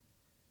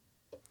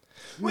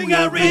We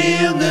got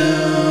real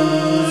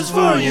news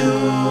for you.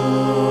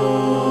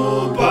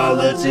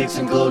 Politics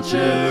and culture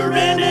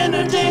and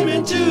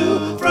entertainment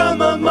too,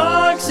 from a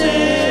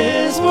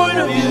Marxist point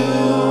of view.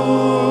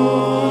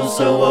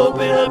 So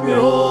open up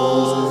your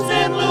holes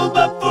and lube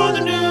up for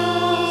the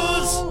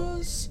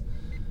news.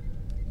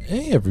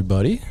 Hey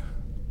everybody.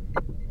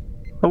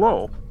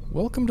 Hello.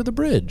 Welcome to the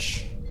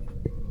bridge.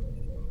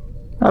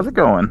 How's it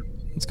going?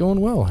 It's going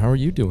well. How are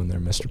you doing there,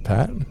 Mr.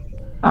 Pat?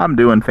 I'm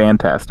doing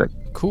fantastic.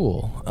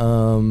 Cool.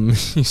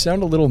 You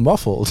sound a little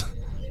muffled.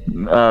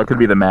 Could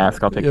be the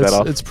mask. I'll take that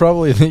off. It's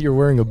probably that you're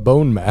wearing a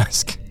bone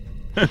mask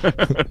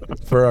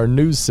for our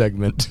news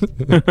segment.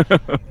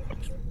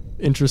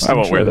 Interesting. I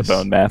won't choice. wear the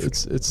bone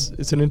mask.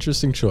 It's an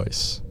interesting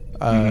choice.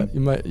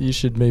 You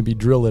should maybe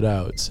drill it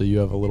out so you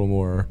have a little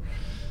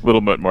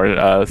bit more.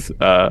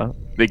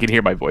 They can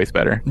hear my voice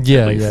better.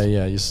 Yeah.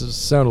 You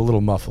sound a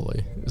little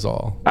muffly. Is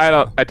all.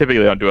 I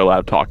typically don't do a lot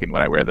of talking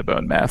when I wear the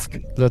bone mask.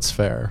 That's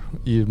fair.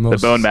 The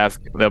bone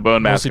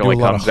mask only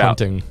comes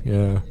out.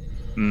 Yeah.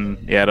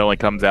 Yeah, it only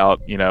comes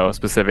out,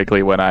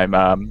 specifically when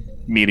I'm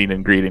meeting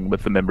and greeting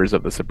with the members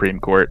of the Supreme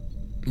Court.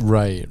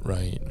 Right.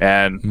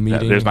 And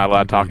there's not a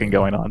lot of talking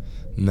going on.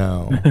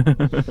 No.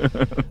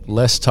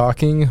 Less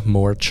talking,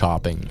 more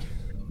chopping.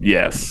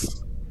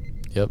 Yes.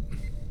 Yep.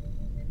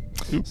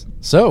 Oops.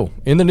 So,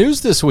 in the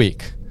news this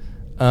week,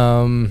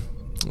 this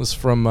is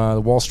from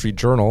the Wall Street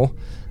Journal.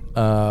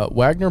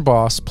 Wagner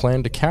boss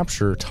planned to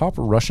capture top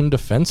Russian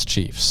defense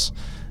chiefs.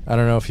 I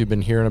don't know if you've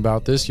been hearing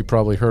about this. You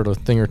probably heard a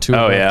thing or two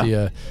about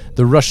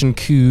the Russian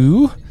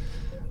coup.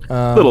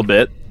 A little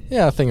bit.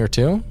 Yeah, a thing or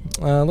two.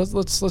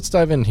 Let's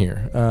dive in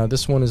here.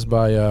 This one is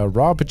by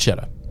Rob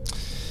Pachetta.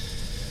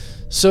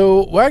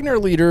 So Wagner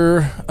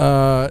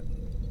leader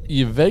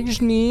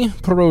Yevgeny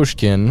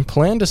Puroshkin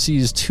planned to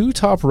seize two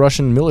top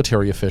Russian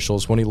military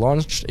officials when he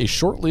launched a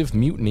short-lived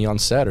mutiny on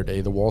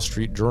Saturday, the Wall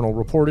Street Journal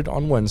reported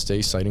on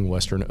Wednesday, citing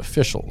Western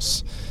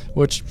officials.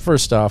 Which,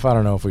 first off, I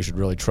don't know if we should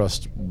really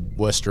trust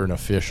Western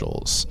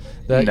officials.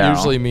 That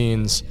usually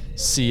means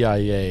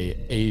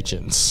CIA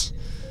agents.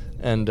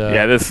 And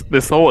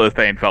this whole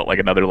thing felt like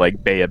another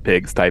Bay of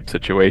Pigs type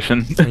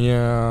situation.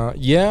 yeah.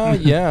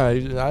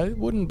 I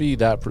wouldn't be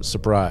that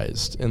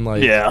surprised. And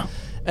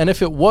And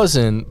if it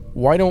wasn't,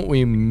 why don't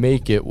we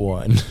make it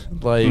one?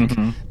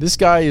 This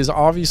guy is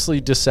obviously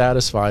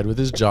dissatisfied with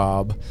his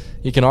job.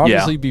 He can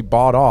obviously be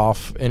bought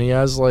off, and he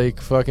has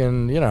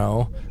fucking,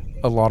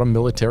 a lot of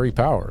military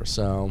power.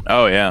 So.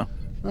 Oh yeah.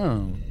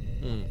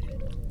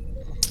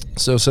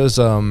 So it says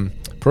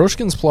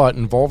Puroshkin's plot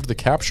involved the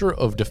capture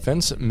of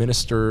Defense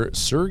Minister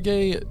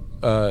Sergei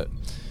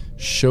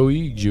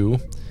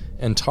Shoigu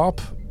and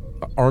top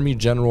Army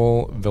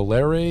General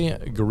Valery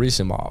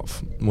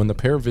Gerasimov when the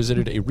pair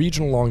visited a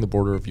region along the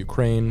border of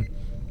Ukraine,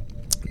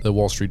 the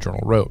Wall Street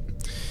Journal wrote.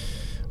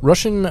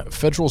 Russian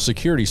Federal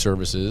Security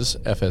Services,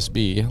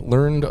 FSB,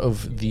 learned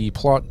of the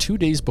plot 2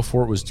 days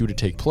before it was due to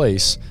take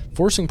place,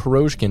 forcing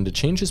Puroshkin to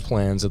change his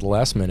plans at the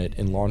last minute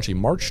and launch a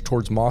march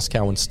towards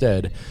Moscow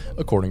instead,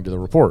 according to the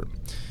report.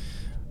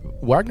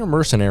 Wagner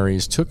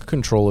mercenaries took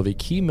control of a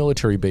key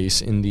military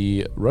base in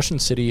the Russian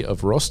city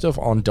of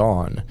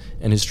Rostov-on-Don,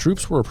 and his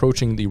troops were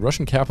approaching the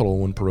Russian capital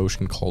when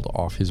Puroshkin called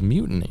off his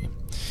mutiny.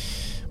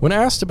 When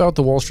asked about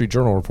the Wall Street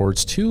Journal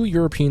reports, two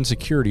European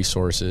security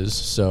sources,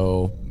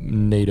 so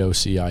NATO,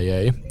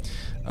 CIA,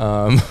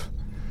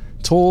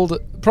 told,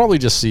 probably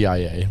just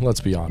CIA, let's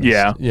be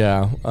honest.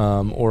 Yeah,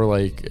 or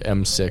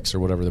M6 or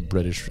whatever the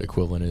British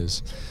equivalent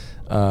is.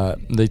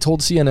 They told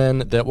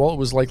CNN that while it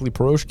was likely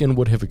Puroshkin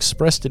would have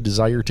expressed a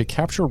desire to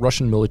capture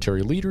Russian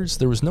military leaders,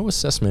 there was no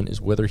assessment as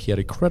whether he had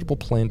a credible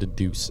plan to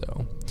do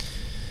so.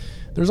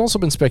 There's also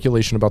been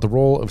speculation about the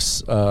role of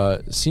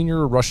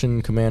senior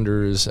Russian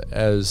commanders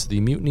as the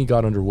mutiny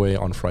got underway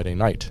on Friday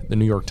night. The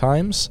New York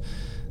Times,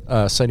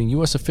 citing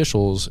U.S.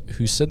 officials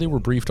who said they were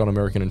briefed on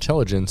American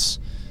intelligence,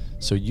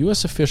 so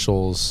U.S.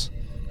 officials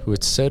who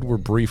had said were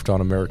briefed on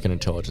American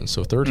intelligence,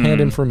 so third-hand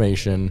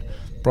information,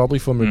 probably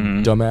from a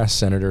dumbass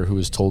senator who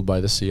was told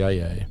by the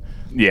CIA.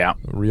 Yeah.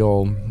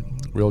 Real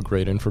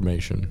great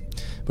information.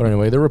 But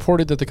anyway, they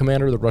reported that the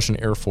commander of the Russian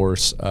Air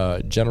Force,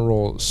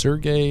 General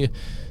Sergei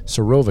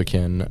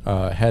Surovikin,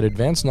 had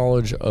advanced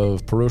knowledge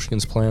of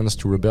Puroshkin's plans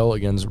to rebel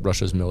against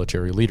Russia's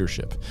military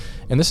leadership.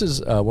 And this is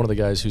one of the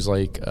guys who's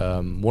one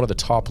of the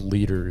top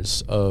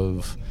leaders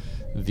of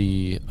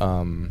the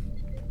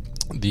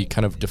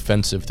kind of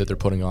defensive that they're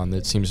putting on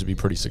that seems to be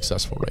pretty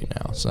successful right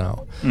now.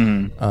 So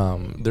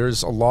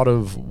there's a lot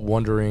of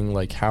wondering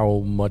how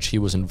much he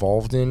was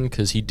involved in,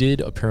 because he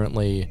did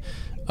apparently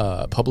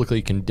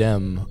publicly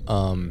condemn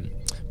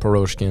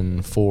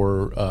Puroshkin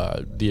for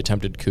the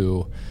attempted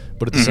coup,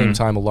 but at the same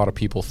time, a lot of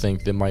people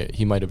think that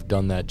he might have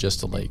done that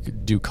just to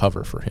do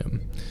cover for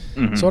him.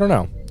 So I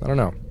don't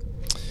know.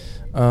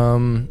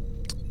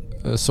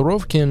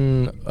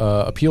 Surovikin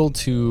appealed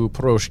to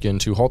Puroshkin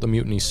to halt the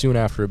mutiny soon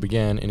after it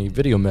began in a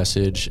video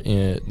message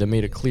that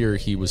made it clear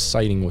he was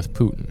siding with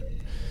Putin.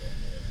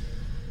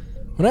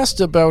 When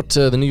asked about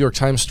the New York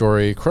Times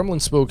story,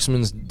 Kremlin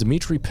spokesman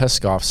Dmitry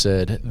Peskov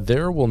said,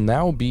 "There will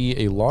now be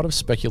a lot of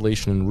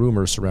speculation and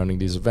rumor surrounding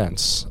these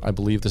events. I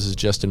believe this is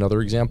just another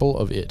example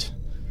of it."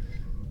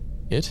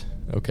 It?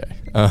 Okay.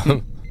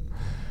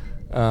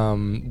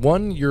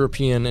 One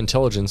European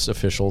intelligence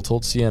official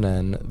told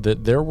CNN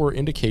that there were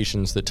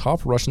indications that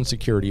top Russian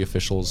security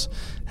officials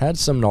had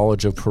some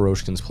knowledge of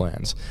Piroshkin's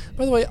plans.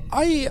 By the way,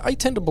 I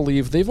tend to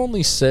believe they've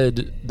only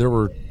said there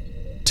were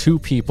 2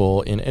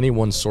 people in any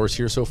one source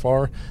here so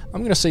far.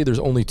 I'm going to say there's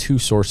only 2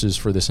 sources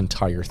for this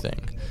entire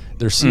thing.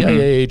 They're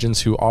CIA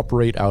agents who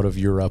operate out of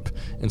Europe,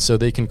 and so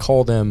they can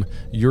call them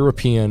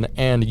European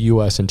and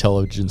U.S.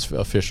 intelligence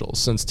officials,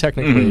 since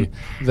technically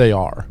they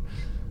are.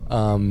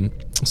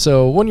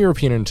 So one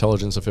European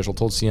intelligence official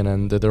told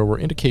CNN that there were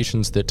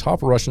indications that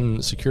top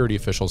Russian security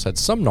officials had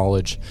some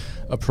knowledge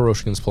of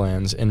Piroshkin's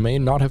plans and may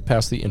not have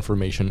passed the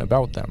information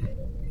about them,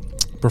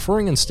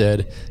 preferring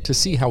instead to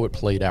see how it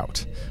played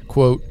out.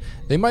 Quote,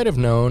 "They might have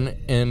known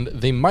and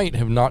they might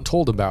have not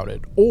told about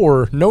it,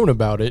 or known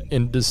about it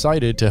and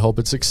decided to help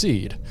it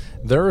succeed.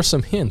 There are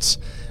some hints.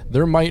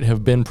 There might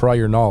have been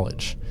prior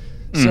knowledge."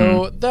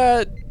 So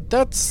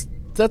that's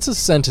a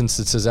sentence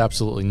that says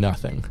absolutely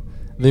nothing.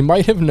 They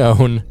might have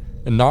known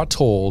and not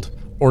told,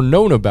 or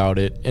known about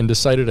it and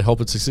decided to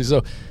help it succeed.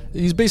 So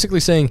he's basically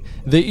saying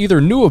they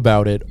either knew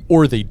about it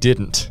or they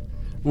didn't,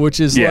 which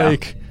is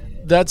like,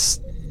 that's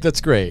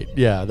great.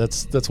 Yeah,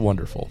 that's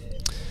wonderful.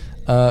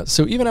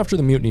 So even after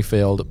the mutiny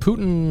failed,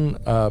 Putin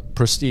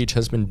prestige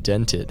has been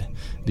dented,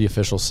 the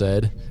official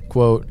said.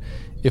 Quote,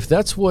 "If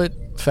that's what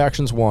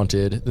factions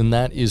wanted, then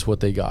that is what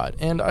they got."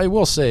 And I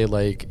will say,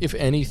 like, if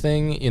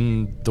anything,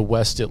 in the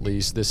West at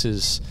least, this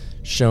has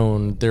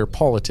shown their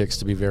politics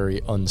to be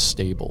very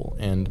unstable.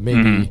 And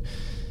maybe,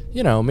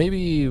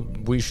 maybe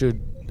we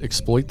should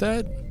exploit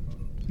that.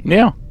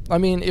 Yeah. I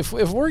mean, if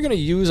we're going to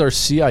use our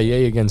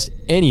CIA against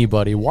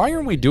anybody, why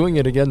aren't we doing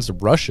it against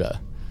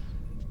Russia?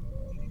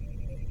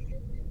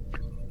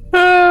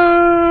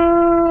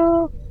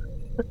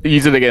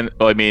 Use it again.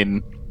 I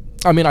mean,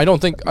 I don't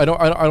think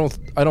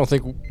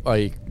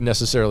like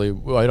necessarily.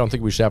 I don't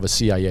think we should have a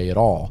CIA at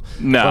all.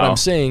 No. But I'm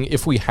saying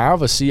if we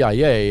have a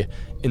CIA,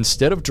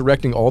 instead of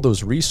directing all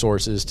those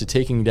resources to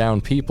taking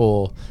down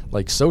people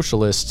like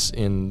socialists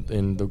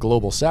in the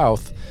global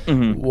South,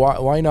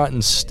 why not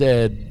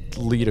instead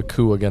lead a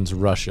coup against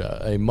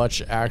Russia, a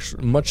much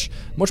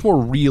more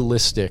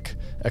realistic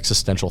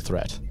existential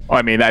threat?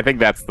 I mean, I think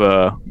that's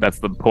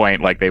the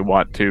point. Like, they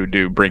want to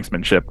do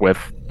brinksmanship with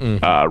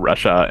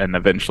Russia and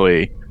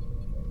eventually,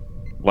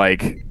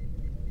 like,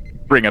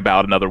 bring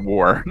about another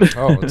war.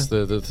 It's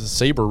the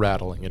saber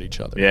rattling at each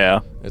other.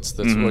 Yeah, that's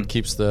what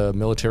keeps the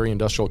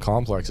military-industrial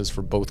complexes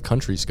for both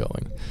countries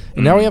going.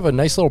 And now we have a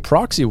nice little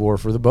proxy war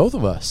for the both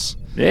of us.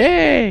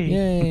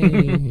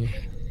 Yay!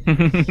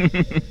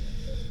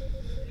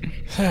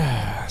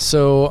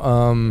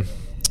 So,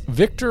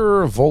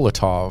 Viktor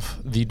Volotov,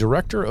 the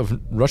director of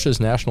Russia's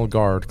National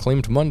Guard,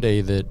 claimed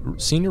Monday that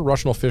senior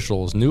Russian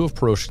officials knew of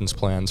Piroshkin's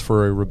plans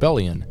for a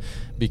rebellion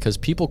because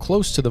people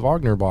close to the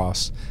Wagner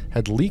boss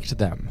had leaked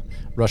them,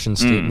 Russian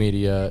state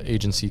media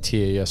agency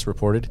TAS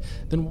reported.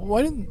 Then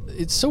why didn't...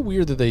 It's so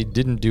weird that they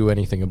didn't do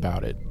anything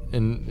about it,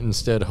 and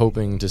instead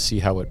hoping to see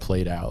how it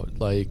played out.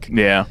 Like,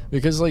 yeah,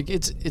 because like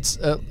it's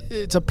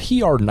a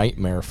PR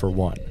nightmare for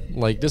one.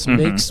 Like, this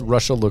makes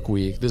Russia look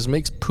weak. This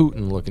makes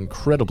Putin look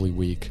incredibly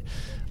weak.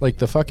 Like,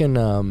 the fucking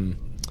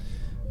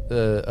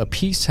a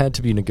peace had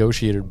to be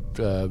negotiated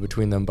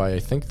between them by, I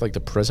think, like the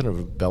president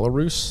of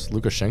Belarus,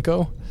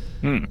 Lukashenko,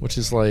 which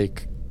is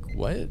like,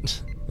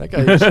 what?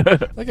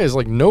 That guy's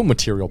like no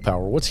material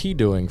power. What's he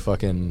doing?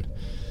 Fucking,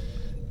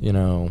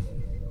 yeah,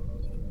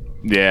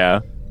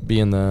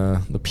 being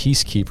the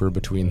peacekeeper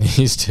between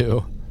these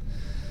two.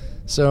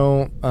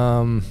 So,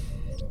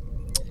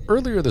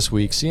 earlier this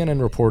week,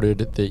 CNN reported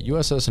that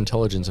USS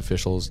intelligence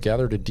officials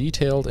gathered a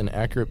detailed and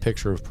accurate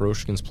picture of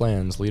Piroshkin's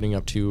plans leading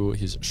up to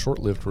his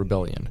short-lived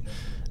rebellion,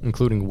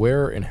 including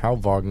where and how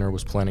Wagner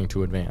was planning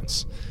to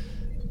advance.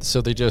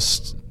 So they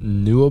just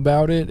knew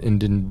about it and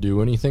didn't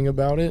do anything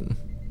about it?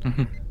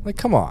 Like,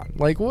 come on.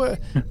 Like, what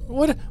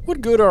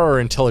good are our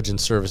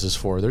intelligence services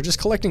for? They're just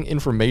collecting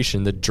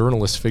information that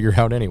journalists figure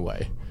out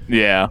anyway.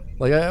 Yeah.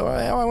 Like,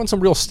 I want some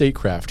real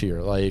statecraft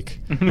here.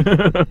 Like,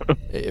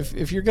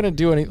 if you're gonna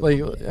do any,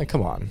 like,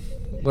 come on.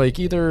 Like,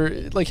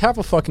 either, like, have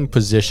a fucking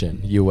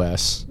position,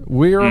 U.S.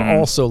 We're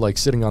also, like,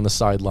 sitting on the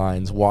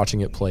sidelines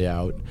watching it play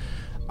out.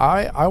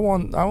 I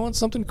want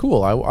something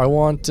cool. I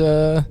want,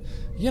 I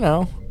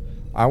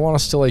want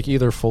us to, like,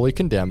 either fully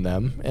condemn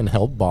them and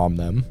help bomb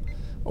them,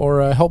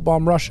 or help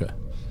bomb Russia.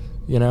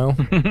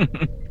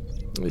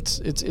 It's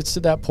to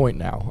that point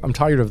now. I'm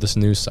tired of this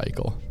news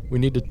cycle. We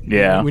need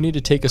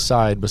to take a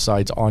side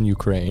besides on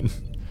Ukraine.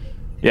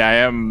 Yeah,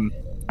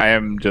 I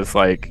am just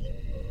like,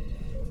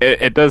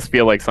 it does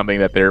feel like something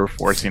that they're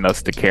forcing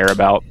us to care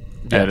about,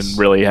 and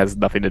really has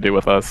nothing to do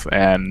with us.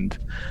 And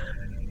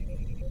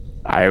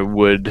I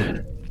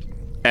would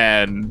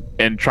and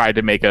tried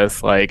to make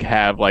us like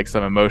have like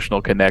some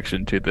emotional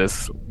connection to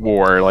this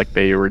war, like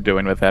they were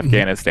doing with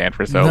Afghanistan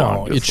for so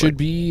long. No, it should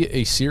be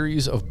a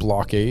series of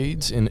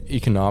blockades and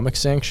economic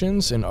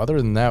sanctions, and other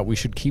than that, we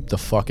should keep the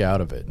fuck out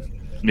of it.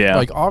 Yeah.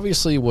 Like,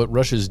 obviously, what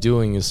Russia's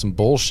doing is some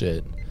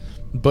bullshit,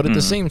 but at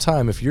the same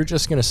time, if you're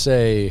just gonna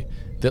say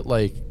that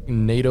like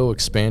NATO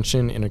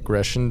expansion and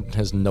aggression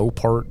has no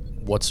part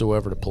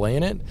whatsoever to play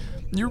in it,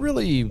 you're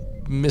really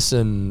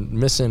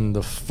missing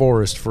the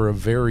forest for a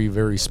very,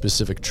 very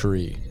specific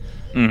tree.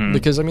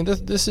 Because I mean,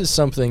 this is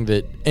something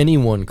that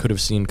anyone could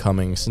have seen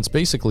coming since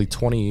basically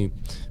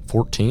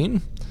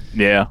 2014.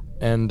 Yeah.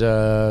 And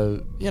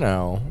you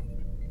know,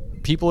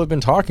 people have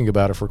been talking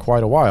about it for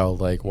quite a while.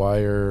 Like, why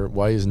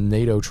is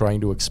NATO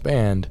trying to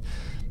expand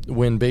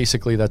when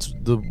basically that's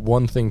the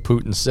one thing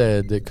Putin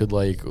said that could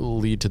like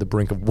lead to the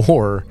brink of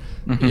war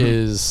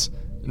is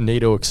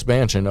NATO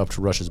expansion up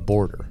to Russia's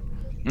border.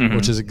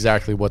 Which is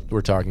exactly what we're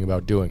talking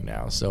about doing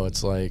now. So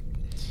it's like,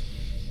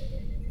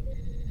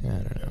 I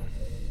don't know.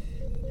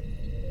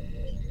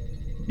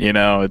 You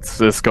know, it's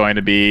just going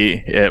to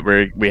be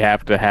we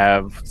have to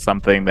have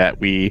something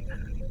that we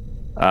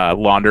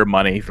launder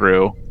money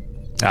through,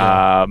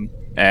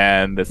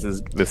 and this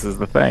is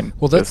the thing.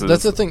 Well, that's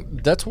the thing.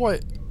 That's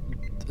why,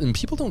 and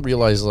people don't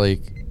realize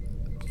like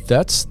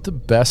that's the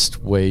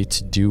best way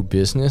to do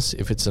business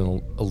if it's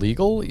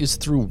illegal is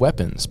through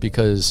weapons,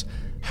 because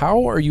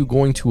how are you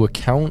going to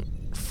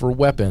account for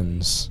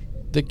weapons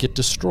that get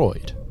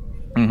destroyed?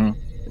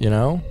 You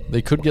know,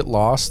 they could get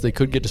lost, they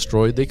could get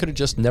destroyed, they could have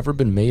just never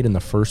been made in the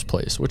first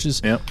place, which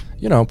is,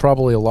 you know,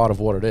 probably a lot of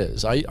what it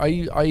is.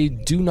 I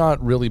do not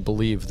really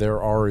believe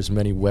there are as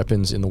many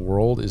weapons in the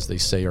world as they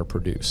say are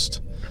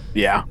produced.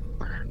 Yeah.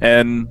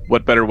 And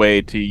what better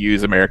way to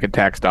use American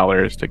tax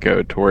dollars to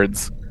go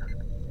towards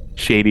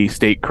shady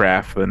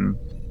statecraft than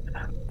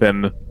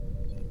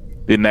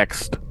the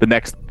next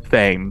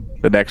thing,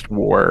 the next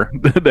war,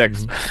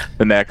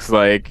 the next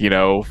like, you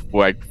know,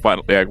 like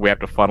we have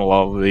to funnel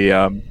all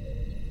the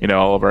you know,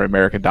 all of our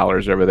American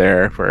dollars over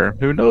there for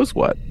who knows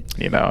what,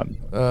 you know.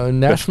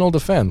 National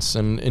defense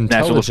and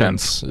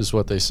intelligence is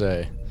what they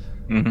say.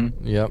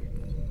 Yep.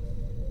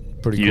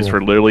 Pretty cool. Used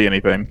for literally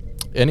anything.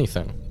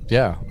 Anything.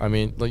 Yeah. I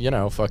mean, you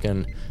know,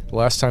 fucking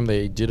last time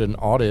they did an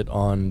audit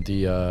on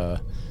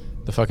the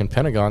fucking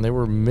Pentagon, they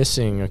were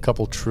missing a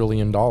couple $1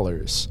 trillion.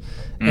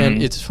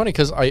 And it's funny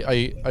because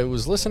I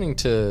was listening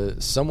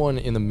to someone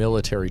in the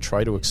military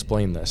try to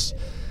explain this,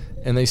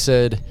 and they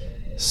said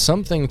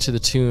something to the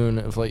tune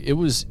of like it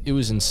was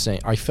insane.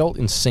 I felt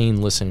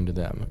insane listening to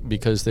them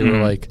because they were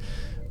like,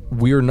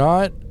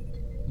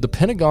 the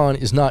Pentagon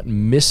is not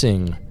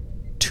missing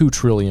 $2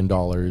 trillion.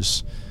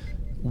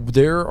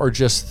 There are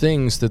just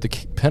things that the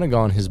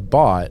Pentagon has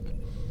bought,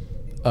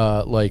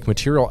 like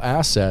material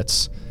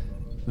assets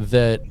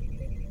that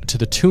to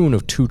the tune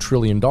of $2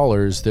 trillion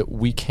that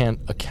we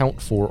can't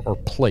account for or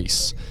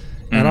place.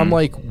 And I'm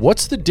like,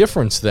 what's the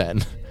difference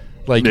then?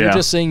 Like, you're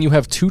just saying you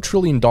have $2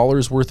 trillion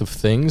worth of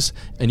things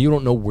and you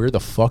don't know where the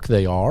fuck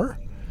they are?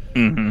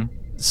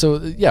 So,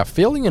 yeah,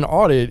 failing an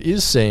audit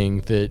is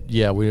saying that,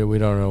 we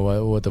don't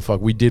know what the fuck.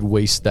 We did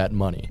waste that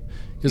money.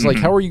 Because, like,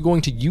 how are you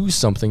going to use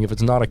something if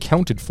it's not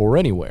accounted for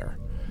anywhere?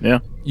 Yeah.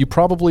 You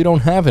probably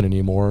don't have it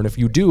anymore, and if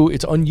you do,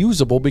 it's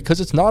unusable because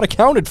it's not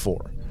accounted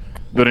for.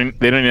 They don't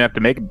even have to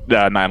make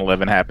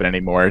 9/11 happen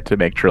anymore to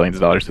make trillions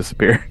of dollars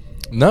disappear.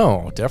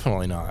 No,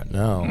 definitely not.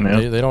 No,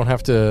 they don't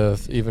have to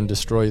even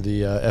destroy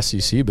the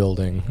SEC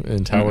building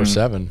in Tower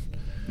 7.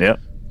 Yep.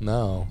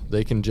 No,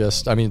 they can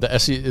just. I mean, the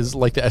SEC is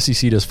like the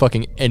SEC does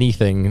fucking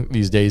anything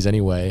these days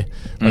anyway.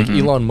 Like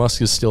Elon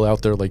Musk is still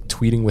out there like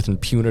tweeting with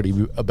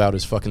impunity about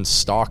his fucking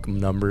stock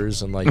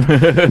numbers and like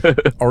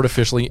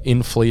artificially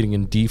inflating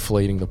and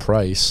deflating the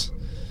price.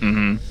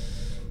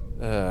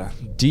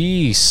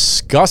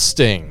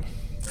 Disgusting.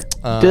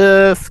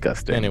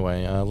 Disgusting.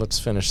 Anyway, let's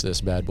finish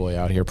this bad boy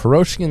out here.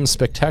 Puroshkin's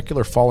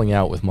spectacular falling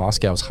out with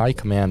Moscow's high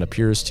command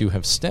appears to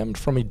have stemmed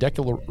from a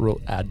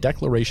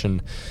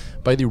declaration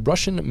by the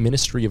Russian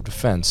Ministry of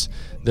Defense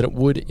that it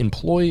would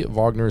employ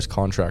Wagner's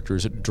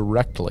contractors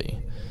directly,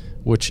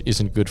 which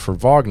isn't good for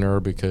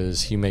Wagner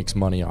because he makes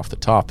money off the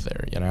top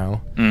there, you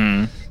know?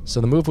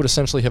 So the move would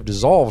essentially have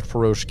dissolved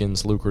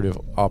Puroshkin's lucrative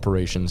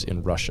operations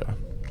in Russia.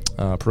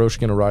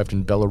 Puroshkin arrived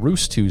in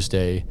Belarus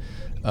Tuesday.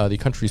 The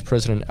country's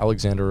president,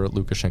 Alexander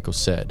Lukashenko,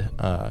 said.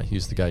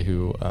 He's the guy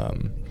who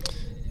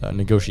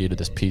negotiated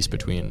this peace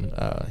between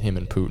him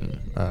and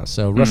Putin.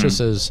 So Russia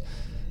says...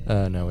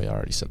 no, we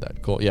already said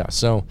that. Cool. Yeah,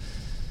 so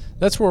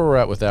that's where we're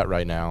at with that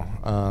right now.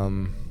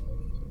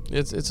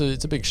 It's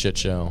a big shit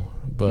show,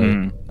 but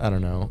I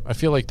don't know. I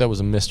feel like that was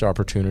a missed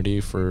opportunity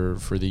for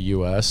the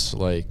U.S.,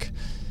 like,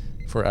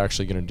 if we're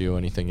actually going to do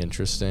anything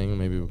interesting.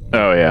 Maybe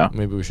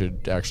we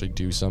should actually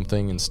do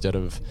something instead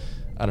of,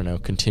 I don't know,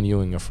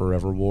 continuing a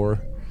forever war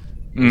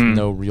with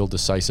no real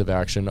decisive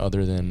action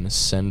other than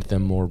send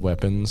them more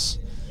weapons.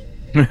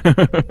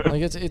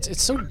 Like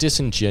it's so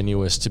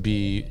disingenuous to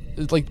be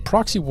like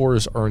proxy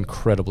wars are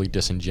incredibly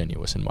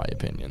disingenuous in my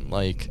opinion.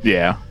 Like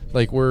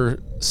like we're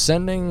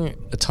sending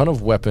a ton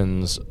of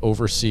weapons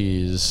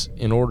overseas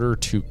in order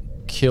to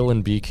kill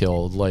and be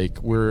killed.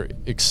 Like we're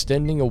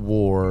extending a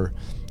war.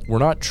 We're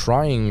not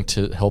trying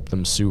to help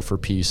them sue for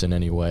peace in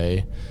any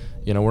way.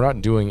 You know, we're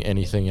not doing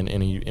anything in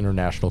any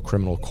international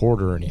criminal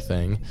court or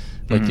anything.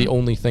 Like the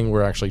only thing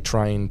we're actually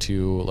trying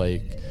to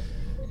like,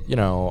 you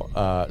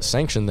know,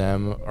 sanction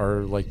them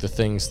are like the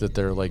things that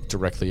they're like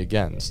directly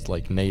against,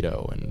 like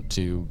NATO and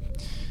to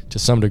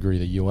some degree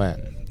the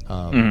UN.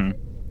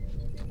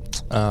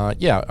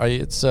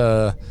 It's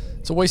a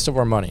waste of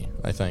our money,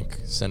 I think,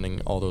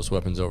 sending all those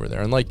weapons over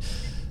there. And like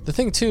the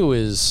thing too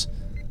is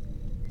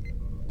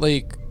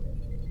like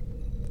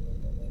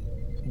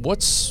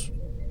what's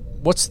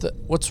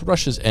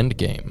Russia's end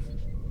game?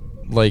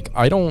 Like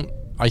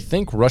I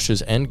think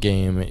Russia's end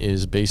game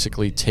is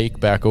basically take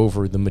back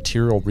over the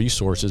material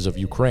resources of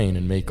Ukraine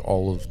and make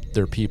all of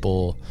their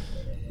people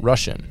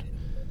Russian,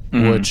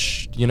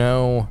 which, you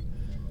know,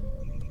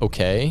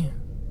 okay,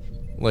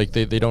 like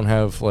they don't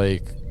have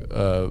like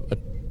a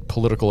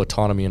political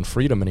autonomy and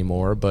freedom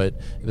anymore, but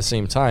at the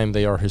same time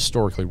they are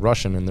historically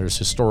Russian, and there's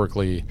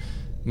historically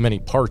many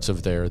parts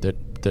of there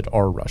that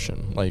are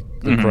Russian. Like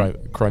the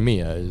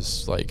Crimea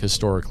is like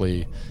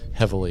historically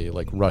heavily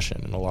like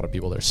Russian, and a lot of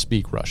people there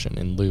speak Russian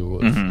in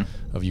lieu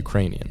of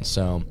Ukrainian.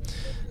 So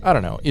I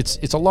don't know.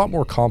 It's a lot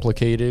more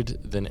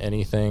complicated than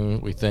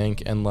anything we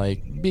think, and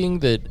like being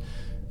that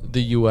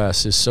the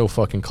US is so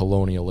fucking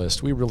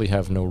colonialist, we really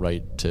have no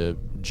right to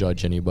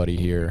judge anybody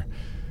here.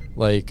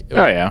 Like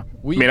I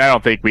mean, I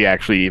don't think we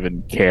actually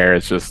even care.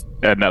 It's just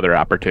another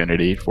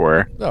opportunity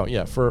for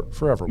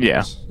forever.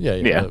 Yeah.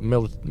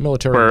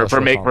 Military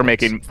for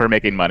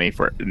making money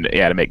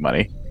to make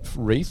money.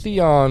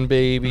 Raytheon,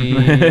 baby.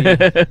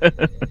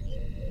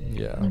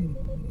 Yeah,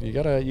 you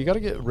gotta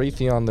get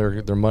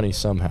Raytheon their money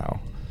somehow.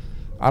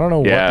 I don't know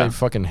what they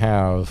fucking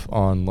have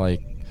on,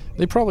 like,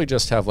 they probably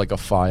just have like a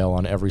file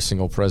on every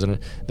single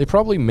president. They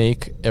probably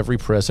make every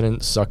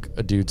president suck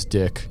a dude's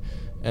dick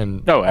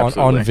and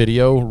on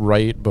video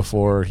right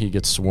before he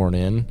gets sworn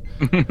in.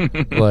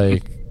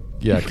 Like,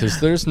 yeah, because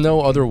there's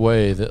no other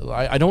way that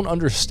I don't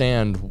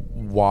understand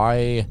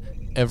why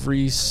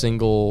every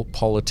single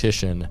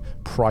politician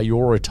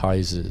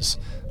prioritizes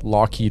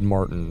Lockheed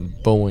Martin,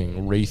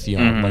 Boeing,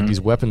 Raytheon, like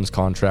these weapons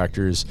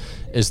contractors,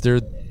 as though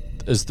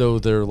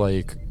they're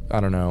like, I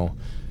don't know,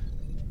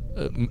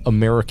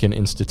 American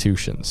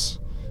institutions.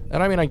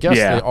 And I mean, I guess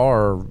they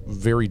are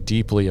very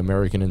deeply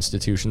American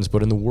institutions,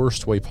 but in the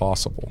worst way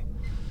possible.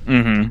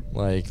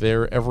 Like,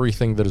 they're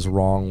everything that is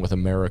wrong with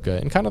America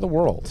and kind of the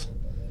world.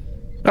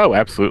 Oh,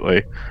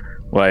 absolutely.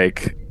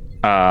 Like,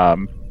 I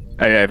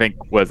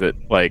think, was it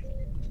like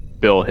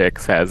Bill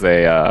Hicks has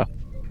a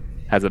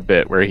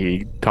bit where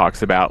he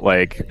talks about,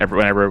 like,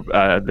 whenever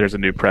there's a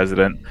new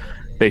president,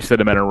 they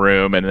sit him in a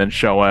room and then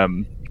show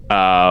him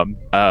a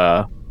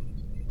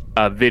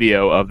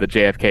video of the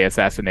JFK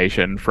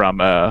assassination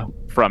from an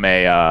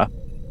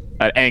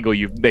angle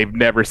they've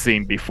never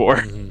seen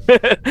before.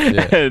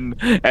 and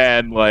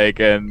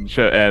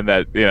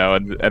that, you know,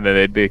 and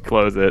then they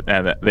close it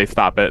and they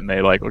stop it and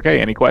they like, okay,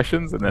 any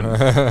questions? And then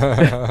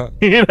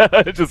you know,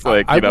 it's just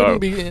like, I wouldn't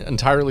be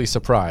entirely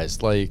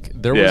surprised. Like,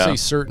 there was a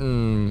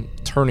certain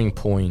turning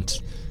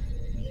point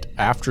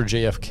after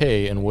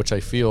JFK in which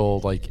I feel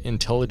like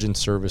intelligence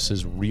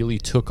services really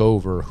took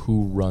over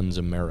who runs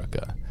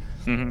America.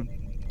 And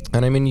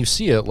I mean, you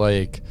see it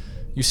with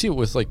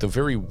like the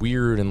very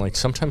weird and like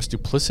sometimes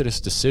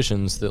duplicitous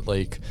decisions that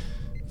like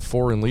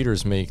foreign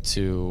leaders make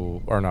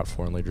not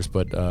foreign leaders,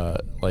 but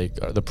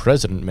the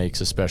president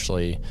makes,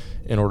 especially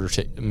in order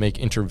to make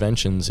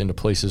interventions into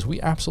places we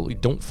absolutely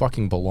don't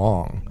fucking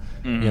belong.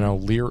 You know,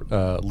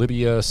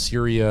 Libya,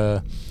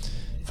 Syria,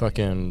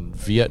 fucking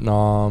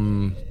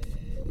Vietnam.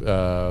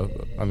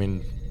 I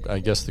mean, I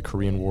guess the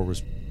Korean War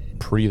was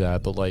pre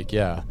that, but like,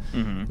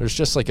 there's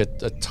just like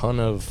a ton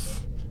of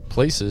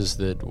places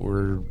that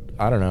were,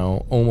 I don't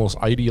know, almost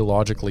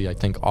ideologically, I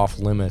think, off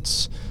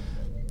limits,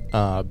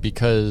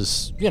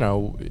 because, you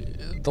know,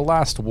 the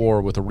last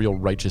war with a real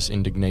righteous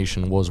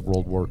indignation was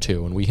World War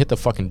II, and we hit the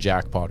fucking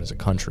jackpot as a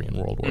country in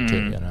World War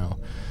II, you know?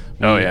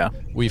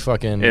 We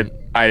fucking...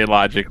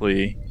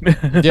 Ideologically.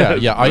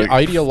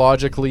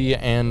 Ideologically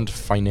and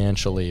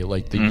financially.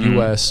 Like, the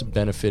U.S.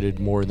 benefited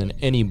more than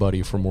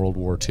anybody from World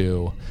War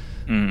II.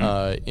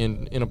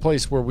 In a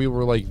place where we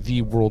were like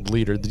the world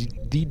leader,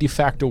 the de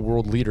facto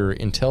world leader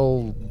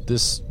until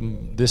this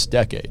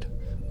decade,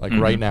 like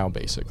right now,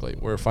 basically.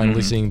 We're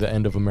finally seeing the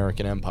end of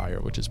American empire,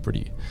 which is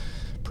pretty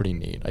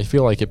neat. I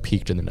feel like it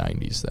peaked in the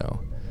 90s,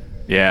 though.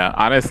 Yeah,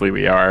 honestly,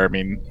 we are. I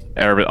mean,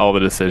 all the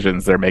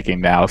decisions they're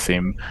making now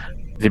seem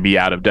to be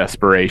out of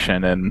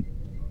desperation and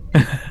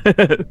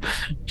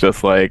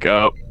just like,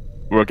 oh,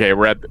 okay,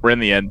 we're in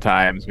the end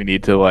times. We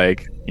need to,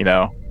 like, you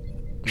know,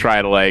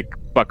 try to like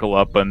buckle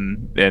up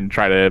and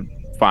try to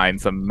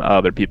find some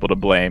other people to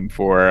blame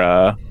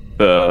for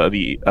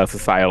the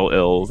societal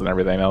ills and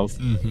everything else.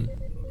 Mm-hmm.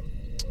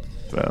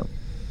 So,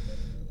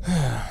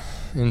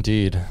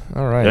 Indeed.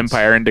 All right.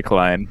 Empire in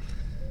decline.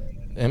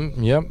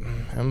 Yep.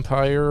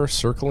 Empire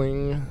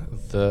circling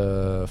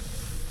the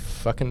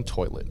fucking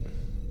toilet.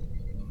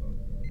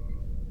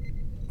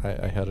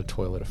 I had a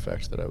toilet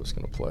effect that I was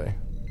going to play.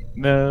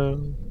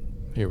 No.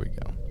 Here we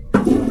go.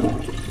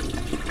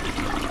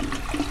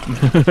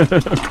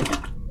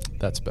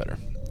 That's better.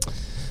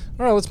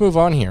 All right, let's move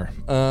on here.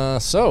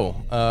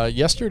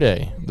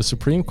 Yesterday, the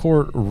Supreme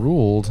Court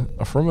ruled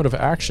affirmative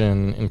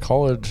action in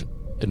college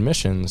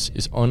admissions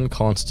is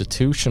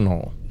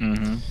unconstitutional.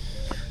 Mm-hmm.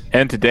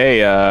 And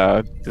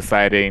today,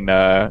 deciding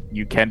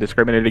you can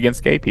discriminate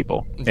against gay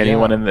people.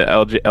 Anyone in the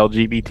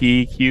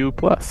LGBTQ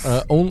plus.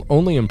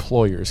 Only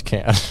employers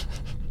can.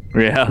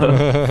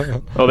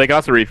 Yeah. Oh, they can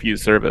also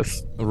refuse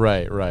service.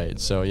 Right.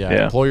 So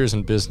yeah, employers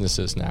and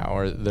businesses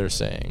now they're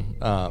saying.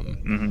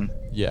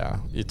 Yeah,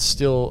 it's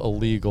still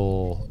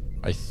illegal,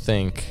 I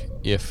think,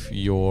 if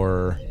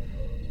you're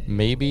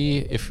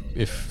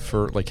if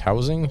for like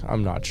housing,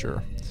 I'm not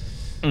sure.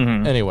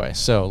 Anyway,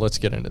 so let's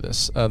get into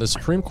this. The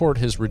Supreme Court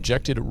has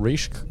rejected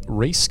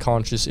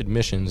race-conscious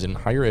admissions in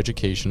higher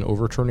education,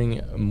 overturning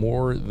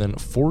more than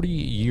 40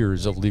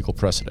 years of legal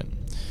precedent.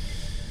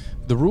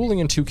 The ruling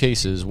in two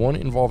cases, one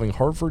involving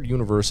Harvard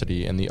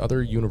University and the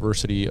other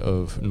University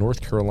of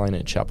North Carolina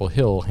at Chapel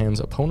Hill, hands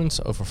opponents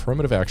of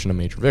affirmative action a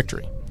major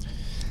victory.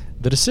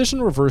 The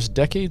decision reversed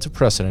decades of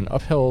precedent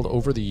upheld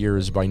over the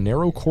years by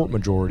narrow court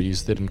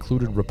majorities that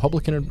included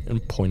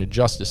Republican-appointed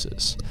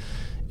justices.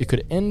 It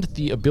could end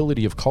the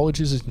ability of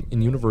colleges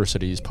and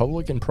universities,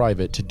 public and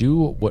private, to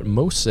do what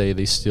most say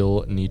they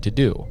still need to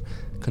do.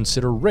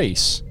 Consider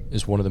race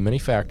as one of the many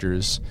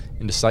factors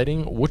in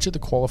deciding which of the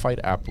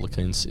qualified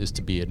applicants is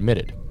to be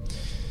admitted.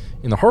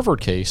 In the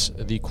Harvard case,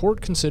 the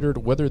court considered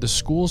whether the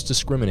schools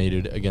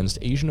discriminated against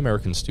Asian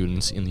American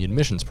students in the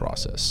admissions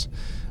process.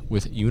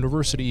 With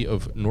University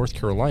of North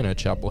Carolina,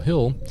 Chapel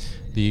Hill,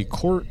 the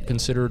court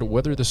considered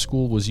whether the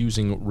school was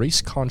using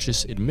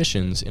race-conscious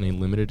admissions in a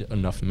limited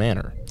enough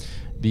manner.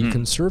 The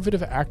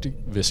conservative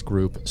activist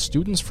group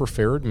Students for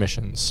Fair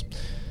Admissions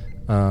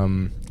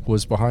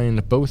was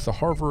behind both the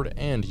Harvard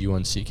and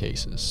UNC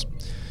cases.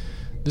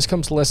 This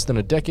comes less than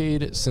a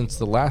decade since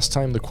the last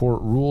time the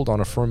court ruled on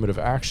affirmative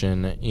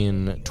action.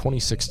 In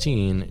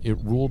 2016, it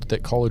ruled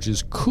that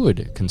colleges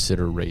could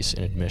consider race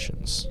in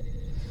admissions.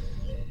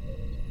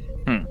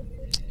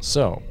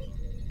 So,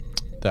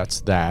 that's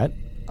that.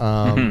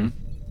 I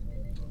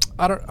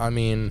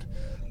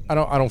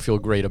don't feel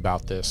great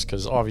about this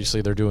because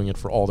obviously they're doing it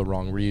for all the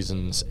wrong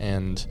reasons,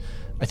 and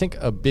I think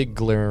a big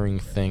glaring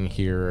thing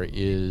here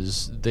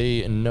is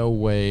they in no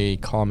way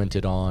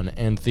commented on,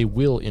 and they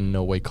will in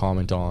no way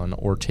comment on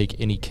or take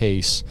any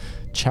case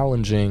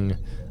challenging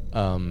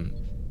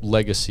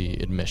legacy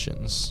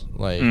admissions,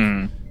 like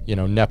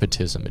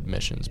nepotism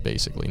admissions,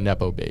 basically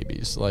nepo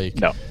babies,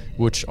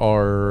 which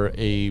are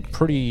a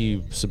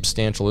pretty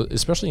substantial,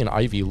 especially in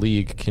Ivy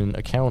League, can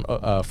account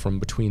from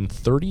between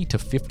 30 to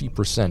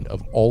 50%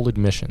 of all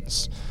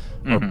admissions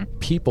are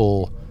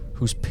people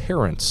whose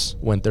parents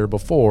went there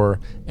before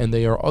and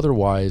they are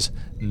otherwise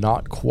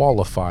not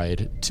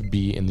qualified to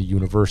be in the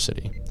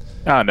university.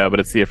 Oh no, but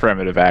it's the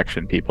affirmative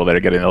action people that are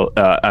getting an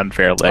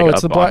unfair leg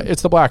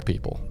it's the black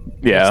people.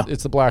 Yeah,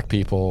 it's the black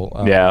people.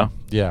 Yeah.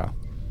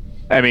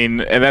 I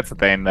mean, and that's the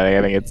thing that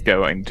I think it's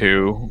going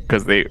to,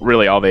 because they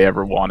really all they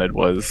ever wanted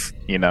was,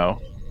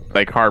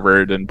 like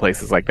Harvard and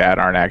places like that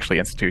aren't actually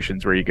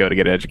institutions where you go to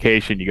get an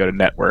education. You go to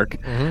network.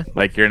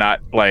 Like you're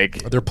not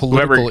like they're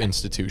political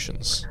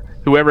institutions.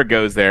 Whoever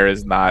goes there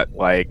is not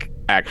like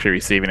actually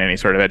receiving any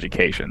sort of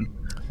education.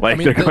 Like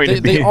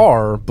they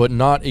are, but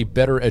not a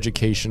better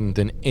education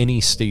than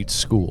any state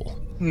school.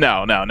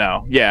 No.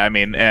 Yeah, I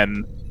mean,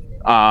 and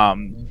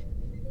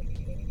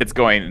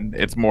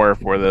it's more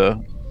for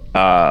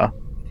the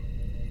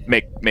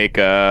make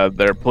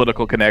their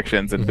political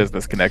connections and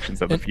business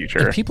connections of the future.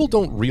 And people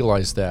don't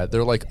realize that.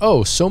 They're like,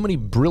 oh, so many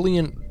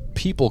brilliant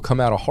people come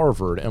out of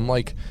Harvard. And I'm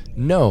like,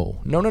 no.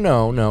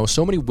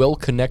 So many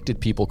well-connected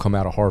people come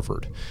out of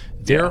Harvard.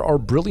 There are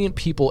brilliant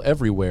people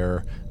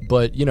everywhere,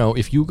 but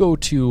if you go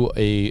to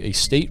a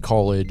state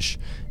college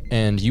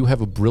and you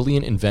have a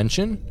brilliant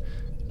invention,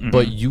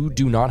 but you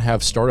do not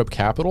have startup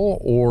capital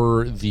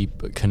or the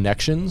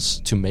connections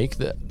to make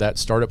that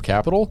startup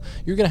capital,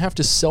 you're going to have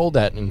to sell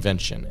that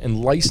invention and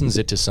license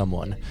it to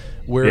someone.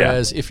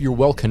 Whereas if you're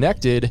well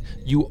connected,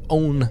 you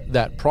own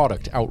that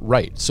product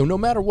outright. So no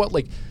matter what,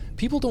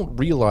 people don't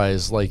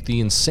realize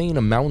the insane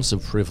amounts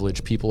of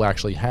privilege people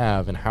actually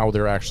have and how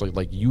they're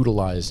actually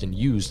utilized and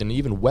used and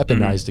even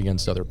weaponized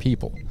against other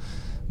people.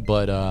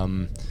 But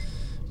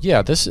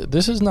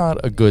this is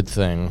not a good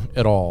thing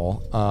at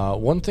all.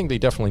 One thing they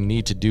definitely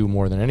need to do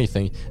more than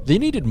anything, they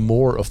needed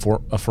more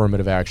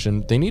affirmative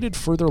action. They needed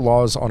further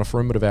laws on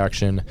affirmative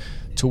action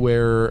to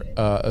where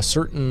a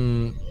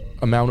certain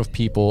amount of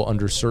people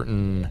under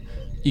certain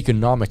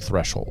economic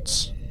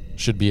thresholds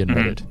should be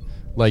admitted.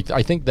 Like,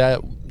 I think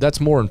that's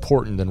more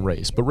important than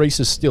race, but race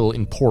is still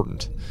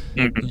important.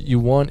 You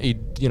want a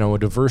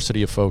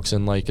diversity of folks,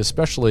 and like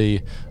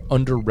especially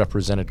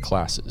underrepresented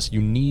classes.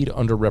 You need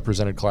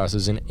underrepresented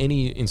classes in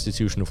any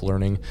institution of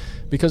learning,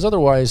 because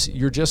otherwise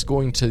you're just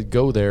going to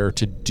go there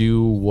to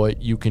do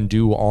what you can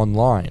do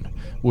online,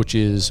 which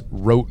is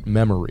rote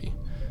memory.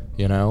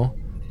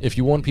 If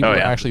you want people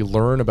to actually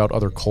learn about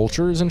other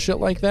cultures and shit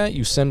like that,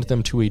 you send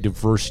them to a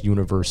diverse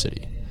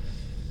university.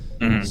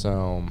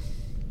 So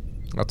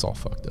that's all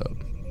fucked up.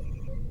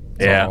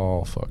 It's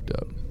all fucked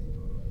up.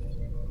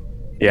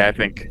 Yeah, I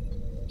think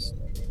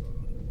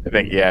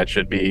it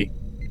should be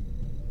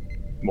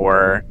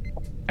more.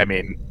 I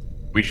mean,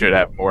 we should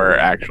have more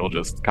actual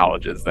just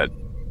colleges that,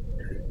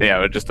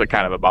 just to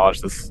kind of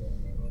abolish this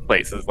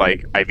places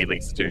like Ivy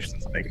League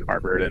institutions like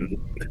Harvard and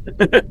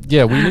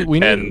yeah, we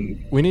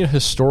need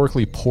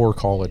historically poor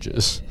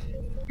colleges.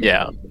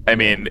 Yeah, I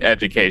mean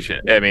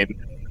education.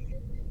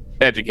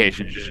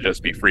 Education should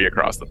just be free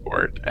across the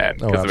board, and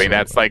because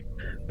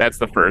that's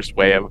the first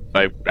way of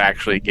like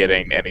actually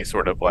getting any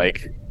sort of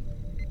like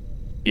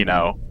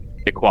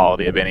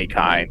equality of any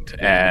kind,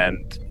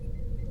 and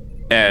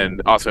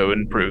also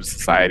improve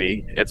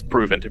society. It's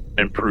proven to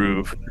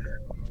improve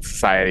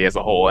society as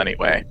a whole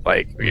anyway.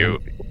 Like you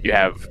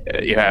have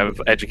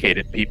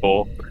educated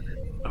people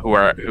who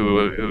are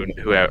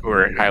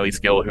highly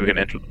skilled, who can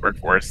enter the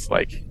workforce.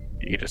 Like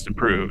you just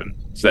improve, and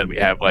instead we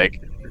have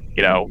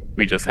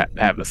we just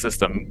have a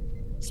system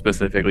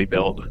specifically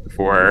built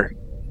for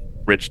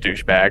rich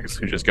douchebags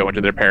who just go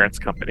into their parents'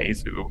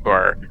 companies,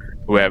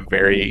 who have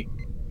very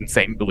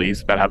insane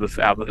beliefs about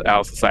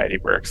how society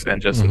works,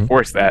 and just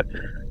enforce that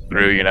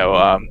through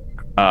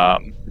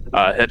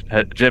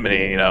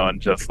hegemony,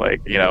 and just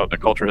like the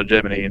cultural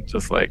hegemony, and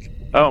just like,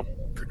 oh,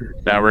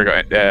 now we're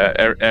going.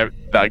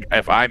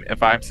 If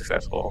I'm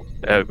successful,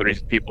 the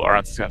reason people are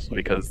unsuccessful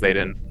because they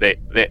didn't do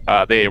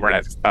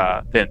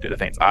the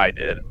things I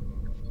did.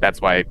 That's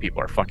why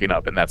people are fucking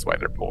up, and that's why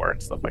they're poor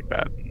and stuff like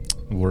that.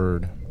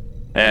 Word.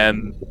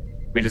 And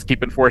we just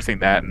keep enforcing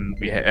that, and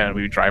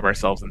we drive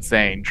ourselves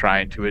insane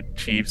trying to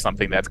achieve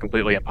something that's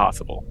completely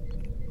impossible.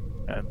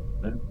 And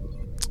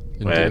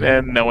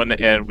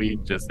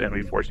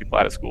we force people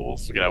out of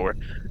schools. Where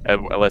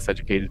less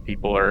educated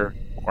people are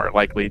more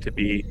likely to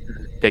be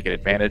taken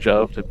advantage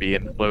of, to be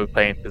in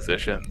low-paying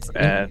positions,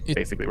 and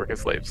basically work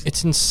as slaves.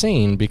 It's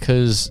insane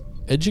because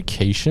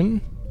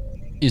education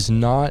is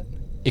not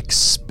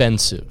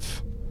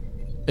expensive.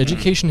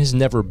 Education has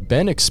never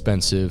been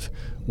expensive.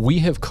 We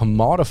have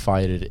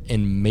commodified it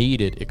and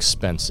made it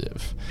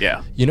expensive.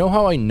 Yeah. You know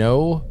how I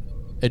know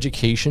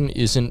education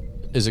isn't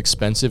as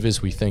expensive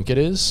as we think it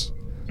is?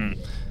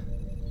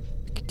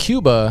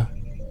 Cuba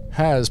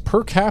has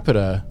per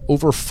capita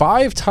over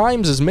 5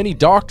 times as many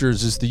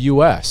doctors as the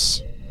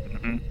U.S.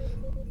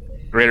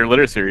 Greater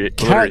literacy rate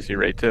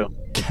too.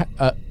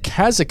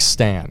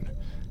 Kazakhstan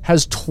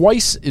has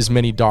twice as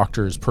many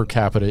doctors per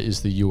capita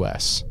as the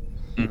U.S.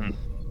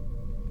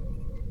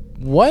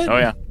 What? Oh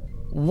yeah.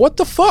 What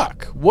the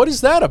fuck? What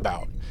is that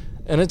about?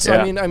 And it's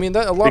I mean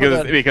that a lot of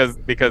that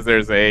because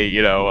there's a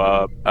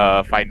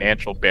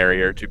financial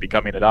barrier to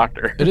becoming a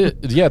doctor. It is,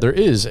 yeah, there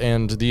is,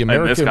 and the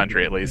American in this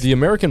country at least, the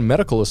American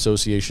Medical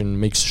Association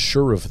makes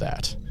sure of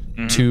that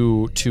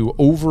to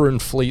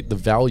overinflate the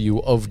value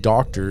of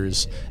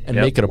doctors and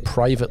make it a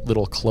private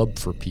little club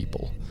for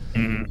people.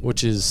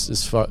 Which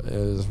is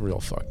real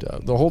fucked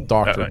up. The whole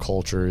doctor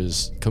culture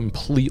is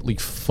completely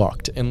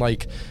fucked. And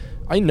like,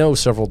 I know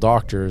several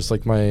doctors.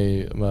 Like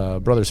my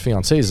brother's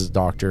fiance is a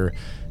doctor,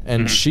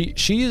 and she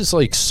is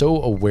like so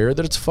aware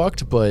that it's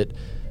fucked. But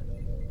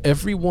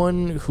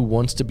everyone who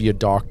wants to be a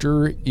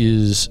doctor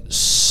is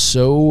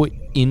so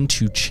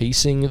into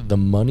chasing the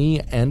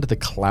money and the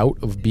clout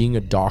of being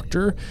a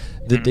doctor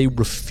that they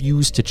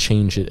refuse to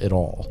change it at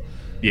all.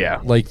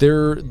 Yeah. Like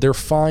they're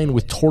fine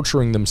with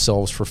torturing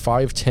themselves for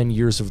 5-10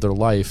 years of their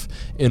life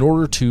in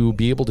order to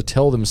be able to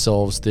tell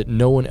themselves that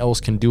no one else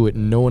can do it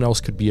and no one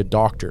else could be a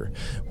doctor.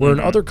 Where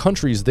in other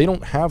countries, they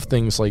don't have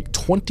things like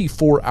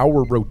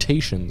 24-hour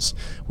rotations,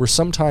 where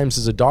sometimes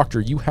as a doctor,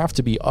 you have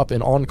to be up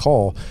and on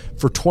call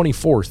for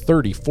 24,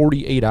 30,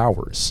 48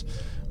 hours,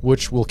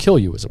 which will kill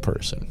you as a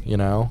person,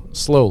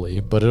 slowly,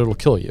 but it'll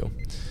kill you.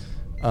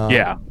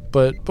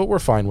 But we're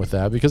fine with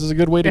that because it's a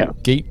good way to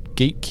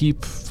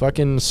gatekeep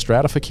fucking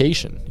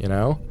stratification,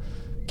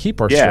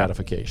 Keep our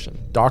stratification.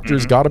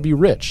 Doctors gotta be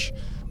rich.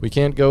 We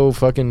can't go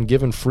fucking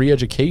giving free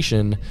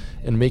education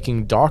and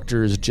making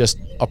doctors just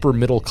upper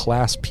middle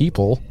class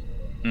people.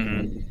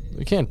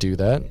 We can't do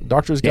that.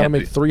 Doctors gotta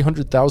make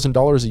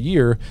 $300,000 a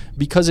year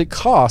because it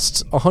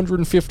costs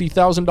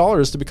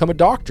 $150,000 to become a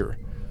doctor.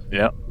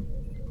 Yeah.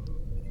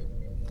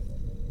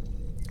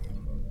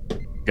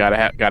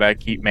 Gotta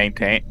keep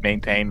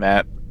maintain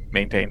that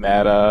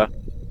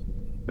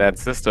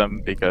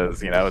system,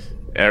 because you're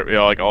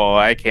like, oh,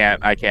 I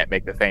can't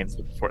make the things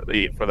for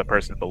the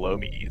person below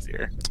me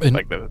easier,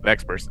 like the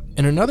next person.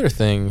 And another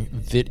thing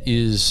that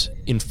is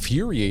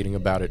infuriating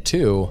about it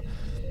too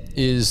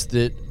is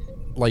that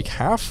like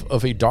half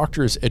of a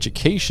doctor's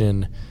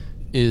education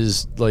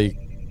is like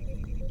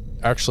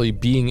actually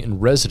being in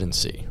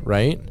residency,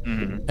 right?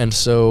 Mm-hmm. And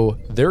so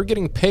they're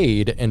getting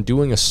paid and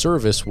doing a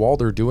service while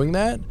they're doing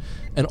that.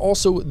 And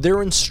also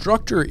their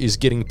instructor is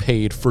getting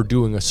paid for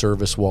doing a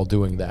service while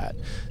doing that.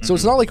 So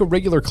it's not like a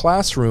regular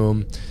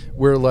classroom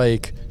where,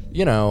 like,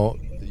 you know,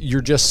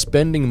 you're just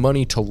spending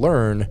money to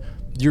learn.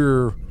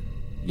 You're,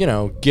 you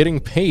know, getting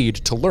paid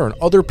to learn.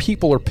 Other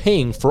people are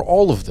paying for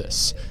all of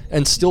this,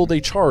 and still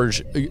they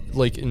charge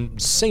like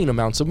insane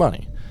amounts of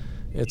money.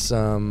 It's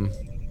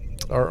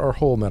our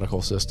whole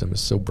medical system is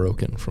so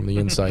broken from the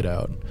inside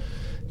out.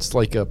 It's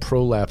like a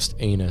prolapsed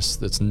anus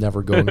that's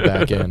never going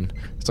back in.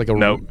 It's like a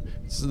Nope.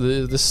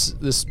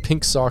 This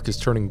pink sock is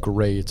turning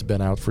gray. It's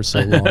been out for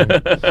so long.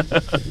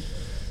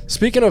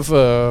 Speaking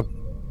of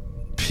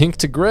pink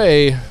to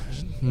gray,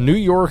 New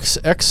York's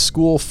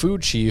ex-school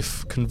food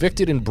chief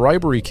convicted in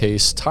bribery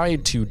case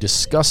tied to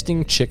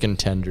disgusting chicken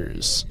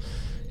tenders.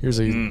 Here's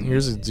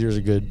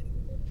a good.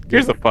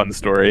 Here's a fun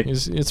story.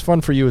 It's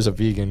fun for you as a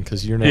vegan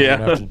because you're not gonna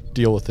have to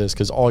deal with this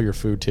because all your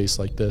food tastes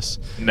like this.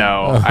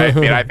 No, I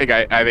mean, I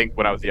think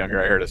when I was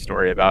younger, I heard a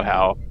story about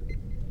how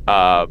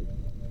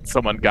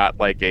someone got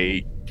like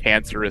a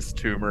cancerous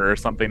tumor or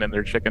something in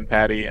their chicken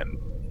patty and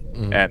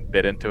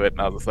bit into it,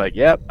 and I was just like,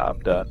 "Yep, I'm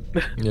done."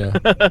 Yeah.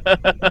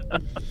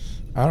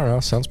 I don't know.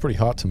 Sounds pretty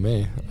hot to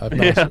me. I've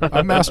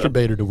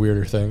masturbated to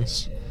weirder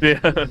things. Yeah.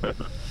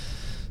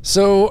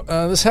 So,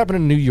 this happened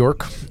in New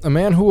York. A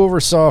man who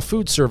oversaw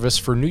food service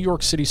for New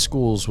York City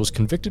schools was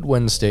convicted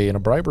Wednesday in a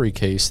bribery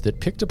case that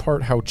picked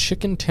apart how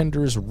chicken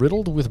tenders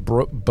riddled with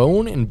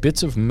bone and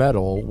bits of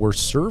metal were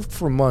served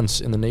for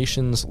months in the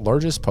nation's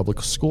largest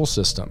public school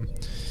system.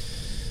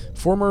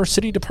 Former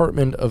City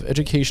Department of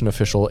Education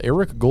official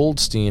Eric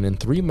Goldstein and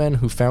 3 men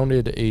who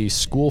founded a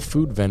school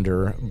food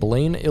vendor,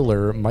 Blaine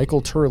Iller, Michael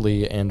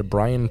Turley, and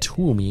Brian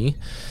Toomey,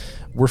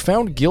 were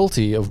found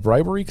guilty of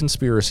bribery,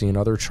 conspiracy, and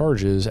other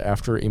charges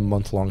after a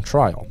month-long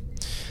trial.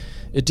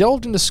 It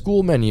delved into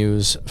school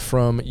menus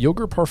from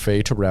yogurt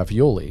parfait to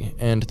ravioli,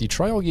 and the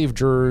trial gave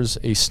jurors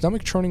a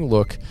stomach-churning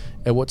look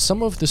at what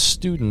some of the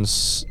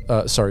students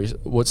and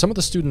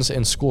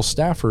school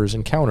staffers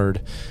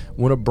encountered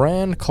when a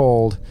brand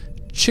called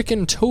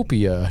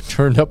Chickentopia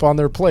turned up on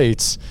their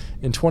plates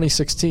in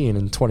 2016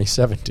 and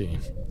 2017.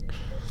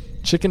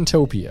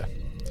 Chickentopia.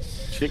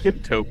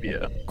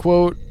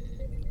 Quote,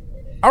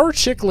 Our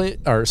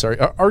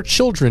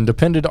children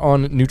depended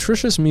on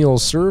nutritious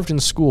meals served in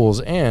schools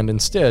and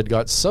instead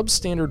got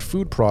substandard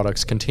food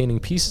products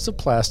containing pieces of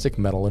plastic,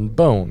 metal, and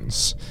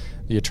bones,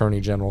 the Attorney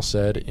General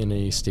said in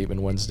a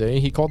statement Wednesday.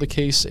 He called the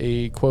case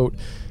a, quote,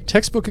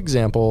 textbook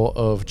example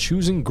of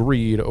choosing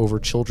greed over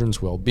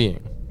children's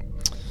well-being.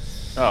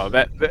 Oh,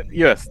 that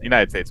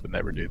United States would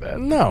never do that.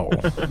 No.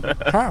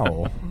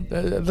 How?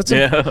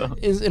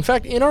 In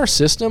fact, in our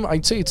system,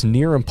 I'd say it's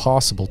near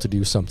impossible to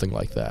do something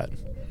like that.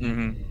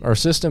 Mm-hmm. Our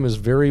system is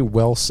very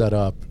well set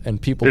up,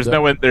 and people.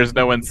 There's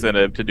no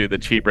incentive to do the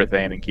cheaper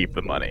thing and keep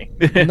the money.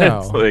 No.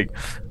 It's like,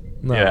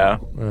 no. Yeah.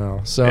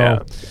 No.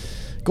 So,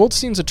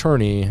 Goldstein's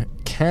attorney,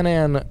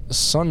 Kanan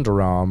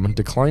Sundaram,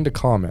 declined to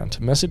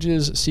comment.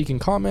 Messages seeking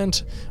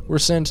comment were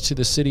sent to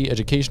the city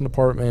education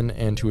department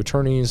and to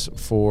attorneys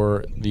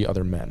for the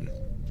other men.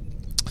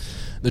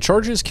 The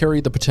charges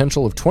carry the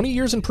potential of 20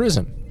 years in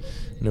prison.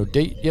 No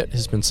date yet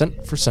has been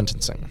set for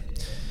sentencing.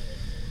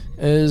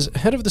 As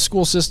head of the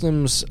school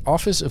system's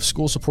Office of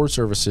School Support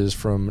Services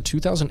from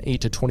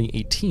 2008 to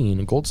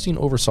 2018, Goldstein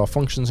oversaw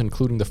functions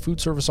including the food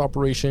service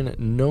operation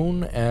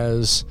known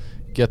as,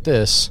 get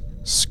this,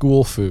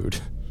 school food.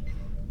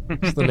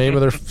 It's the name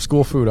of their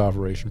school food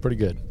operation. Pretty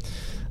good.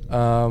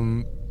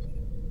 Eiler,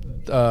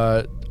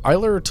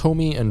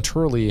 Tomey, and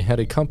Turley had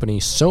a company,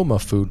 Soma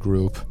Food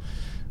Group,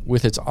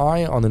 with its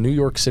eye on the New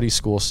York City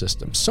school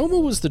system. Soma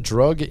was the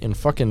drug in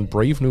fucking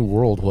Brave New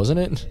World, wasn't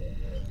it?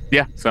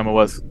 Yeah, Soma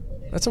was.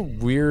 That's a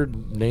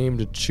weird name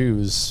to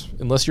choose,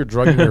 unless you're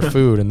drugging your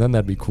food, and then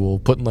that'd be cool.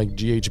 Putting like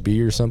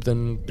GHB or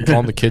something,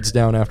 calm the kids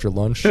down after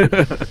lunch.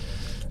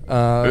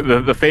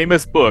 The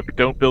famous book,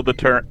 Don't Build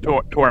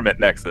the Torment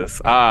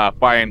Nexus. Ah,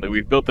 finally,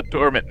 we've built the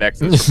Torment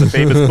Nexus. The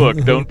famous book,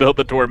 Don't Build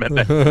the Torment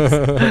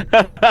Nexus.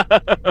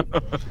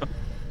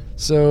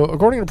 So,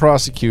 according to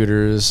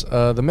prosecutors,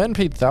 the men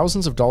paid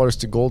thousands of dollars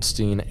to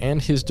Goldstein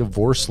and his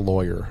divorce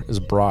lawyer as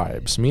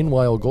bribes.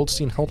 Meanwhile,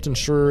 Goldstein helped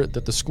ensure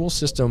that the school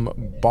system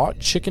bought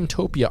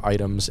Chickentopia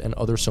items and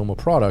other Soma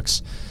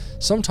products,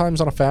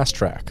 sometimes on a fast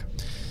track.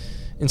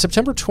 In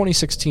September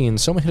 2016,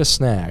 Soma hit a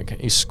snag.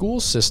 A school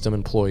system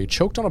employee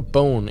choked on a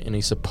bone in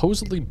a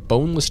supposedly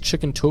boneless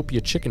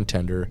Chickentopia chicken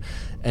tender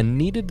and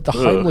needed the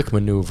Heimlich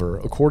maneuver,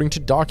 according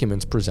to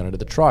documents presented at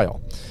the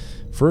trial.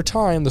 For a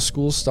time, the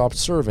school stopped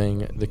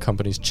serving the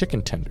company's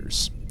chicken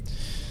tenders.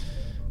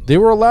 They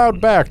were allowed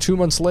back 2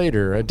 months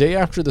later, a day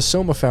after the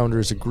Soma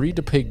founders agreed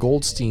to pay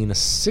Goldstein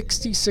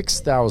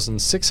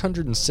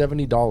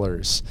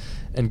 $66,670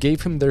 and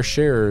gave him their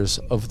shares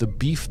of the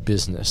beef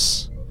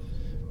business.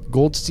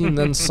 Goldstein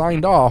then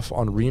signed off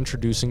on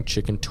reintroducing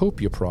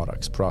Chickentopia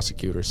products,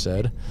 prosecutors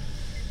said.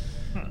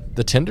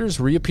 The tenders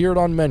reappeared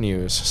on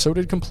menus, so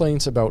did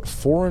complaints about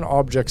foreign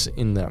objects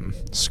in them.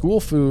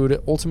 School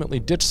Food ultimately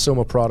ditched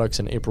Soma products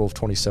in April of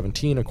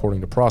 2017,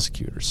 according to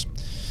prosecutors.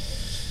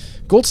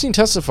 Goldstein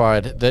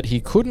testified that he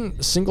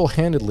couldn't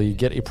single-handedly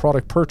get a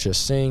product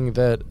purchased, saying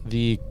that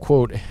the,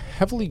 quote,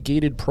 heavily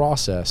gated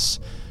process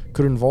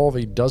could involve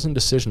a dozen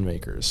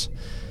decision-makers.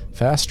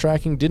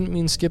 Fast-tracking didn't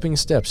mean skipping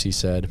steps, he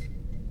said.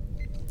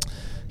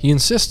 He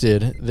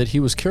insisted that he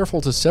was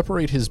careful to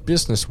separate his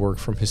business work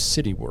from his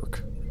city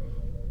work.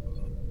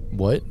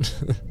 What?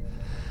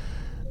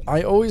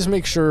 I always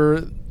make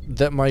sure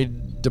that my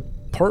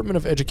Department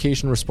of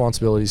Education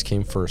responsibilities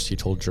came first, he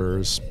told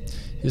jurors.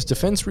 His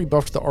defense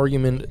rebuffed the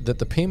argument that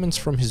the payments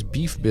from his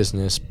beef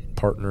business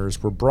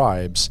partners were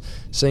bribes,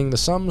 saying the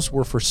sums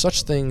were for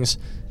such things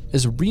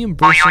as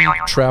reimbursing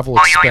travel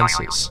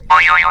expenses.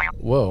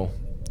 Whoa.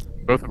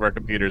 Both of our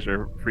computers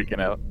are freaking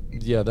out.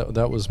 Yeah,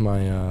 that was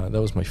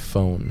my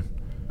phone.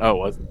 Oh,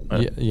 was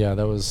it? Yeah,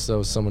 that was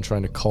someone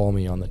trying to call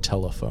me on the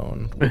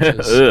telephone. Which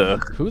is,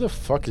 who the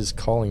fuck is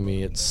calling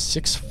me at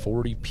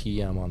 6:40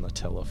 p.m. on the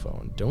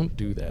telephone? Don't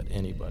do that,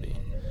 anybody.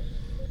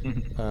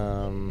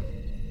 Oh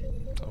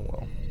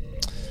well.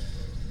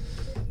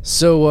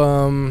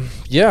 So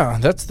yeah,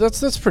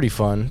 that's pretty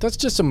fun. That's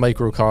just a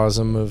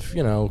microcosm of,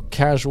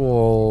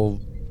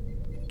 casual,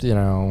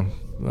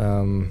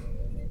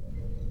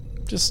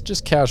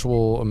 just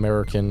casual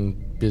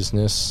American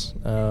business.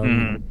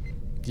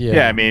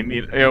 Yeah, I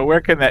mean, where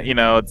can that,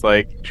 it's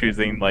like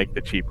choosing like the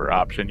cheaper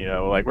option,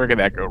 like where can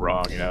that go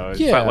wrong? It's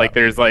not like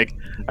there's like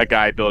a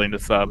guy building a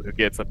sub who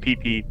gets a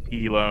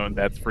PPP loan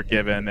that's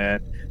forgiven,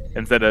 and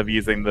instead of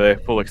using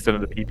the full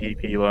extent of the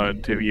PPP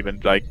loan to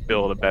even like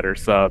build a better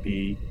sub,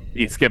 he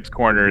skips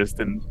corners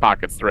and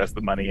pockets the rest of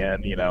the money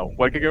in.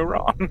 What could go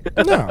wrong?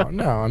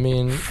 No. I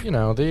mean,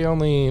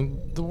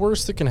 the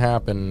worst that can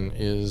happen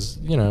is,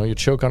 you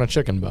choke on a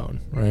chicken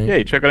bone, right? Yeah,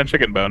 you choke on a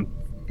chicken bone.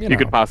 You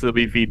could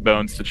possibly feed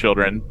bones to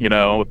children,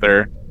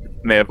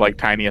 they have like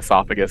tiny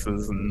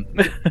esophaguses and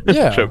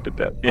choke to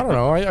death. Yeah. I don't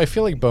know. I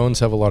feel like bones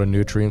have a lot of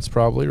nutrients,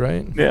 probably,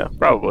 right? Yeah,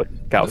 probably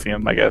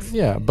calcium, I guess.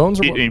 Yeah, bones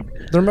are. If you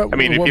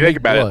think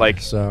about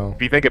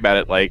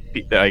it,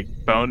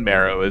 like bone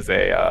marrow is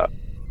a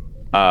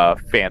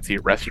fancy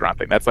restaurant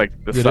thing. That's like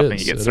the stuff that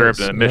you get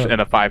served in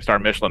a 5-star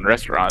Michelin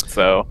restaurant.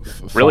 So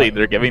really,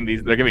 they're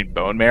giving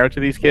bone marrow to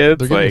these kids.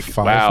 They're like getting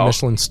 5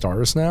 Michelin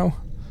stars now.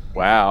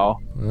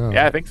 Wow.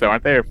 Yeah, I think so.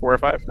 Aren't they? Or 4 or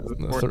 5?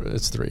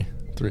 It's 3.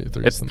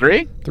 It's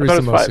 3? 3 is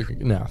the most.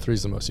 3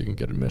 is the most you can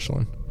get at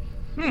Michelin.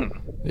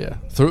 Yeah,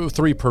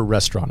 3 per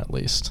restaurant at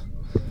least.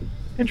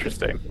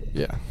 Interesting.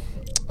 Yeah.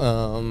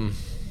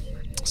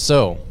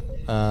 So,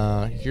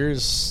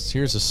 here's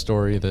a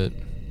story that.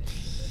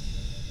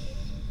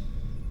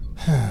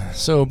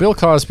 So, Bill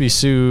Cosby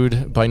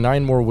sued by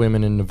 9 more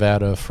women in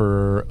Nevada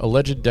for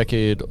alleged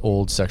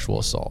decade-old sexual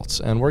assaults,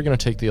 and we're going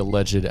to take the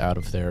alleged out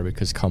of there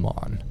because, come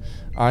on,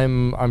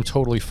 I'm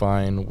totally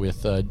fine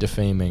with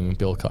defaming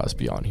Bill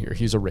Cosby on here.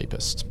 He's a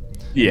rapist.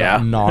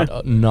 Yeah,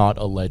 not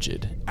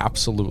alleged,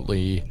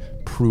 absolutely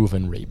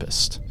proven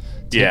rapist.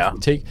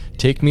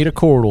 Take me to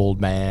court,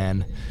 old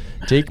man.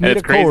 Take me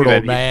to court,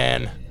 old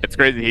man. It's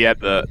crazy. He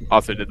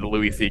also did the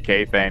Louis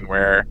C.K. thing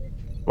where.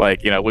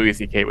 Like, Louis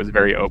C.K. was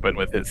very open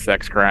with his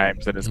sex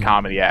crimes and his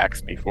comedy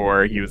acts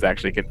before he was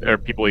actually, or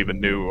people even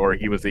knew, or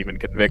he was even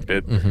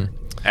convicted.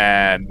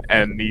 And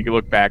you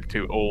look back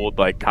to old,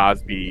 like,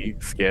 Cosby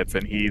skits,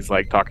 and he's,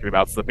 like, talking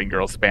about slipping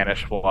girls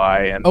Spanish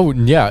fly. And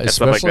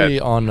especially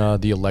like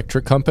on The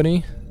Electric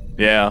Company.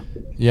 Yeah.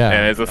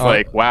 And it's just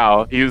like,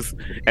 wow.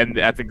 And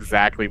that's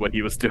exactly what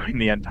he was doing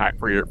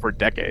for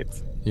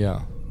decades.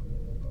 Yeah.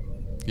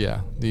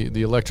 Yeah,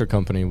 the Electric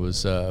Company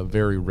was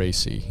very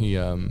racy. He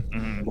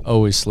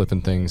always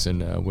slipping things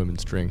in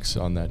women's drinks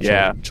on that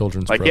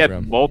children's program. He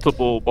had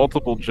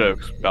multiple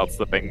jokes about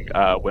slipping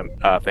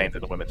things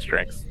into women's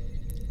drinks.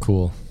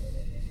 Cool.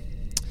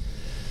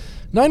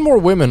 9 more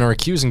women are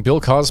accusing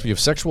Bill Cosby of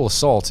sexual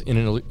assault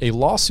in a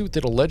lawsuit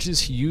that alleges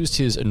he used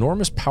his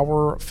enormous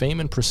power, fame,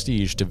 and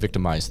prestige to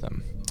victimize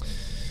them.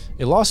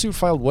 A lawsuit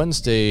filed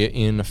Wednesday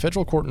in a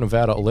federal court in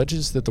Nevada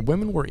alleges that the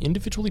women were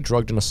individually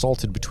drugged and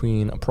assaulted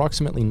between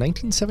approximately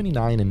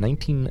 1979 and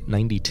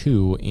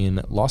 1992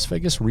 in Las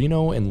Vegas,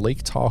 Reno, and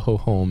Lake Tahoe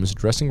homes,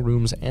 dressing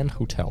rooms, and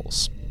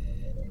hotels.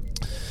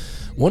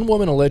 One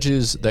woman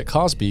alleges that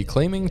Cosby,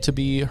 claiming to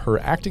be her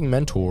acting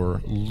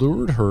mentor,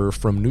 lured her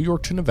from New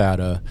York to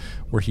Nevada,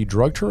 where he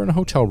drugged her in a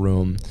hotel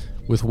room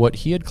with what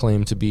he had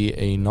claimed to be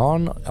a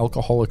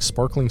non-alcoholic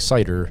sparkling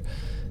cider,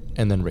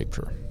 and then raped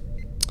her.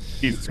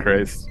 Jesus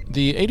Christ.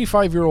 The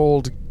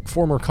 85-year-old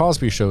former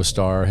Cosby Show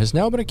star has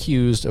now been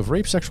accused of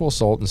rape, sexual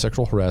assault, and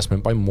sexual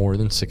harassment by more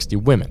than 60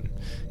 women.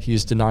 He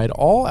has denied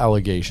all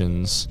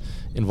allegations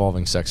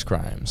involving sex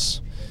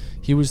crimes.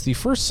 He was the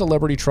first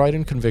celebrity tried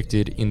and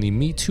convicted in the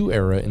Me Too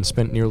era and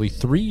spent nearly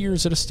 3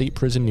 years at a state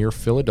prison near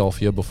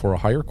Philadelphia before a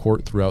higher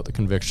court threw out the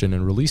conviction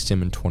and released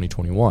him in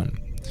 2021.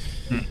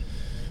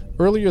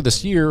 Earlier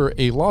this year,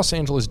 a Los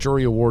Angeles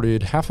jury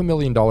awarded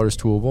 $500,000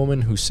 to a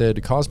woman who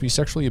said Cosby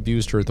sexually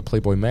abused her at the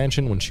Playboy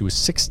Mansion when she was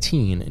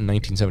 16 in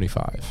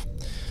 1975.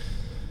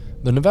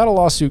 The Nevada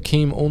lawsuit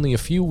came only a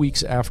few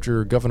weeks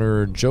after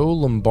Governor Joe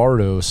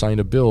Lombardo signed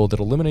a bill that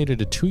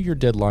eliminated a 2-year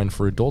deadline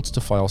for adults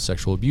to file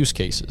sexual abuse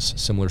cases.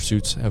 Similar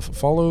suits have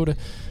followed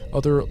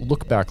other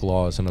look-back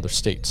laws in other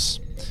states.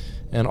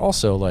 And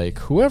also, like,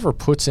 whoever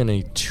puts in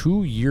a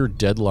 2-year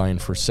deadline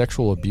for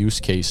sexual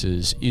abuse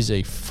cases is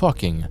a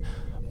fucking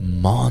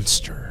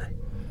monster.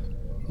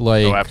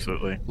 Like, oh,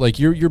 absolutely. Like,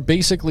 you're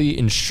basically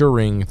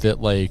ensuring that,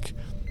 like,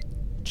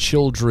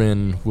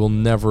 children will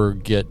never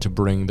get to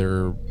bring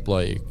their,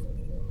 like,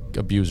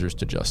 abusers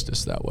to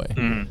justice that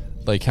way.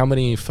 Like, how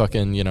many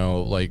fucking, you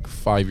know, like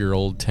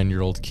 5-year-old,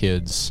 10-year-old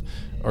kids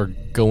are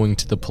going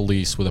to the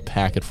police with a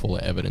packet full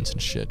of evidence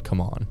and shit?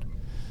 Come on.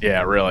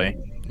 Yeah, really.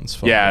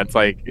 It's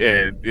like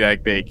they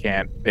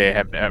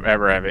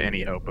have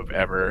any hope of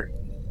ever.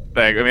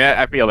 Like, I mean,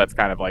 I feel that's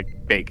kind of like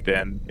baked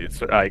in.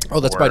 It's like, oh,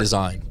 that's by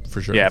design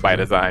for sure. Yeah, by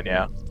design.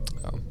 Yeah.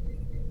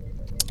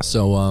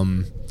 So,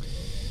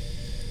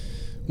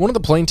 one of the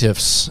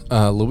plaintiffs,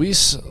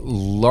 Luis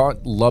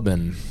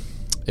Lubin,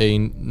 a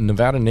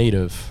Nevada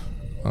native,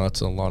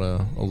 that's a lot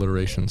of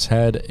alliterations,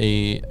 had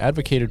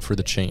advocated for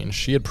the change.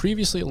 She had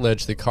previously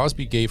alleged that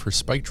Cosby gave her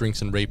spiked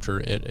drinks and raped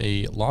her at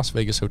a Las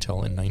Vegas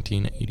hotel in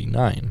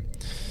 1989.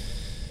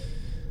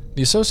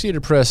 The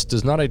Associated Press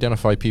does not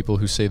identify people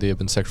who say they have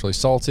been sexually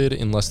assaulted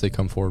unless they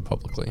come forward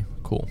publicly.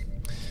 Cool.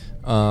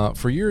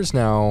 For years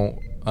now,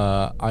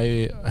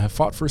 I have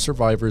fought for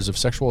survivors of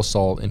sexual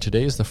assault, and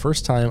today is the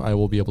first time I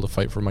will be able to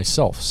fight for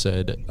myself,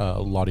 said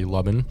Lottie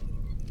Lubin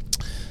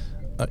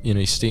in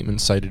a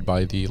statement cited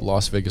by the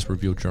Las Vegas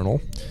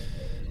Review-Journal.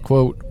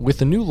 Quote, with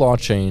the new law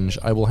change,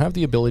 I will have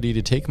the ability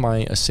to take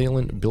my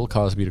assailant Bill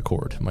Cosby to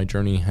court. My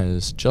journey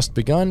has just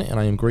begun, and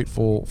I am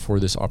grateful for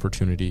this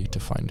opportunity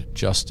to find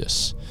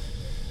justice.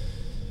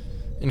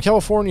 In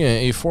California,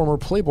 a former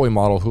Playboy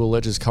model who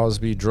alleges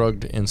Cosby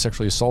drugged and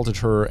sexually assaulted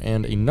her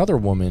and another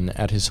woman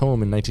at his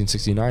home in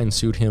 1969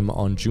 sued him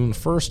on June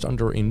 1st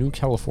under a new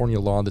California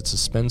law that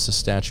suspends the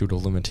statute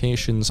of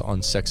limitations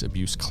on sex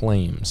abuse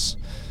claims.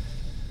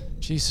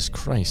 Jesus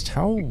Christ,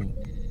 how...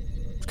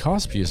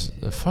 Cosby is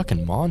a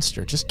fucking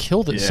monster. Just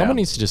kill this. Yeah. Someone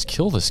needs to just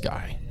kill this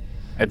guy.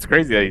 It's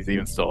crazy that he's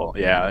even still...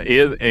 Yeah, he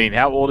is, I mean,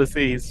 how old is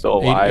he? He's still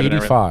alive.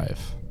 85.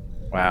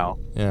 Wow.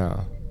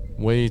 Yeah.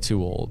 Way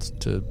too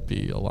old to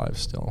be alive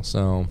still.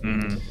 So...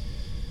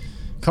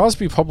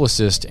 Cosby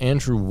publicist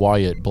Andrew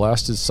Wyatt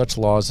blasted such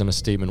laws in a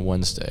statement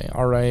Wednesday.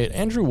 All right,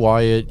 Andrew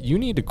Wyatt, you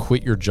need to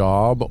quit your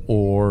job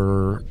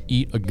or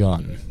eat a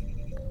gun.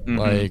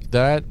 Like,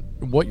 that...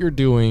 What you're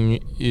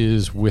doing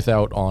is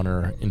without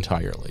honor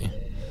entirely.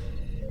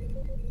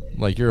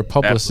 Like, you're a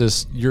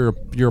publicist. You're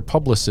a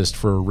publicist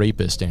for a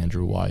rapist,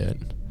 Andrew Wyatt.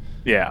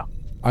 Yeah.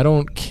 I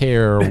don't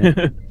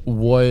care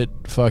what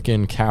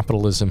fucking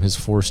capitalism has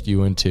forced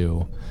you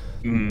into.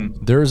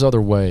 There's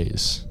other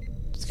ways.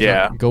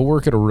 Yeah. Go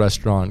work at a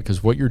restaurant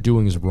because what you're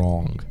doing is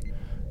wrong.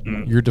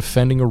 You're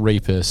defending a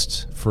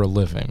rapist for a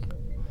living.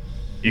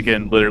 You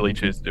can literally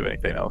choose to do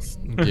anything else.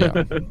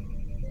 Yeah.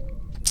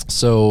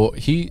 So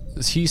he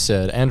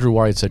said, Andrew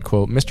Wyatt said,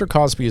 quote, Mr.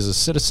 Cosby is a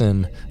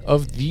citizen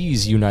of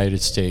these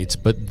United States,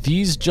 but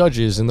these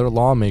judges and their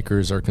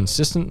lawmakers are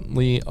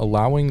consistently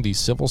allowing these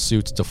civil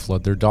suits to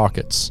flood their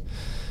dockets,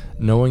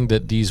 knowing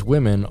that these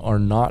women are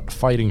not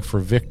fighting for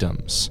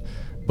victims,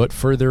 but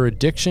for their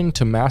addiction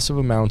to massive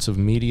amounts of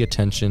media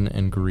attention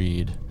and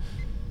greed.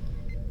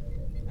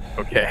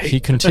 Okay. He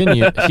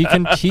continues,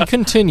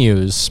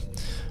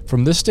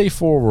 from this day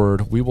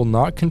forward, we will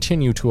not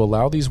continue to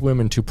allow these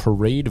women to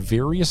parade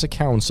various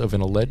accounts of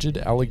an alleged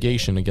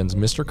allegation against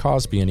Mr.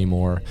 Cosby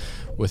anymore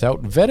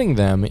without vetting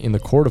them in the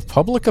court of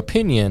public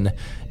opinion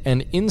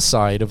and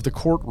inside of the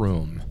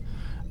courtroom.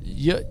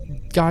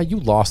 Guy, you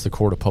lost the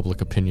court of public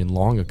opinion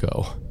long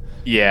ago.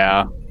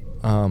 Yeah.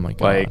 Oh, my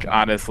God. Like,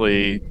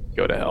 honestly,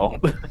 go to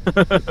hell.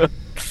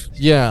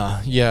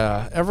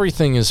 Yeah.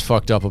 Everything is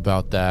fucked up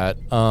about that.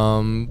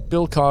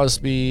 Bill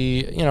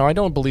Cosby, I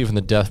don't believe in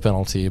the death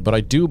penalty, but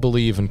I do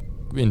believe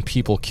in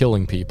people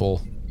killing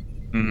people.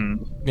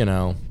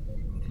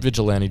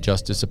 Vigilante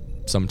justice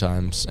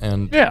sometimes.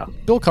 And yeah.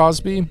 Bill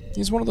Cosby,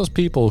 he's one of those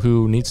people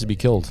who needs to be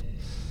killed.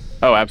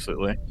 Oh,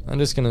 absolutely. I'm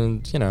just gonna,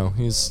 needs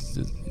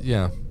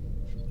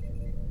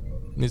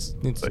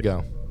to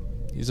go.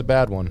 He's a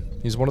bad one.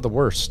 He's one of the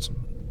worst.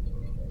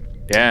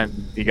 Yeah, and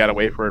you gotta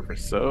wait for it for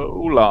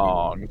so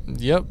long.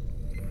 Yep.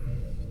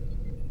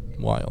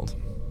 Wild.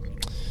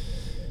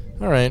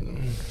 All right,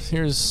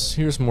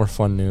 here's more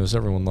fun news.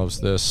 Everyone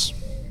loves this.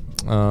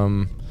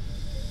 The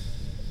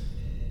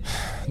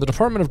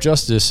Department of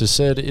Justice has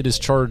said it has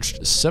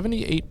charged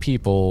 78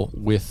 people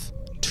with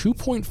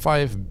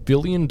 $2.5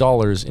 billion in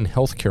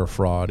healthcare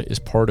fraud as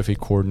part of a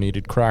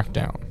coordinated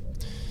crackdown.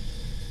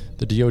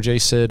 The DOJ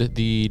said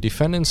the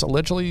defendants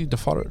allegedly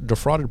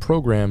defrauded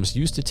programs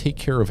used to take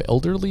care of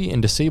elderly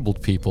and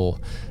disabled people,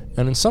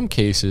 and in some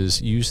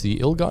cases used the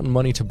ill-gotten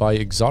money to buy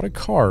exotic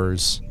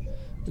cars,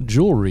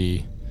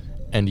 jewelry,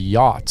 and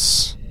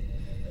yachts.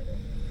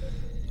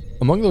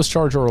 Among those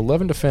charged are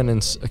 11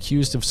 defendants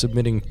accused of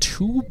submitting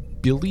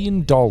 $2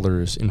 billion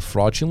in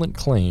fraudulent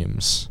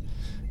claims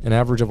an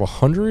average of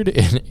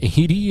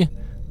 180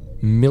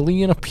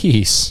 million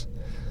apiece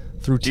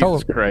through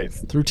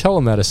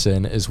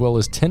telemedicine, as well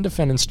as 10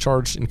 defendants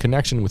charged in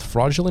connection with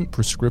fraudulent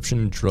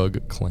prescription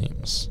drug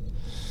claims,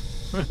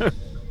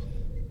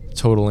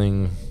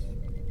 totaling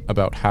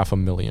about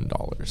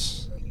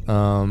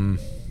 $500,000.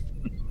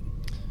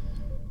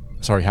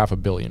 Sorry,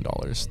 $500 million.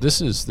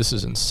 This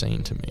is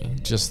insane to me.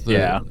 Just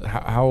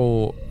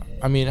how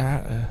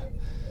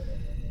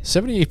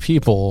 78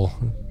 people,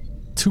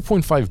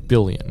 2.5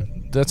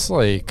 billion. That's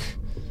like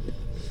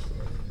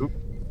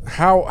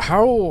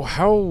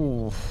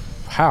how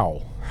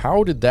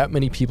did that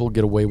many people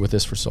get away with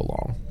this for so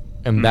long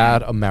and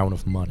that amount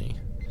of money?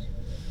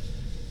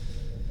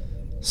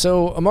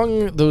 So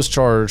among those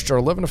charged are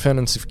 11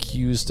 defendants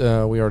accused. We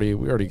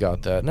already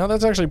got that. Now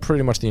that's actually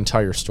pretty much the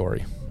entire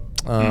story.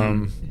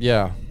 Yeah,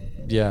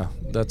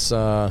 that's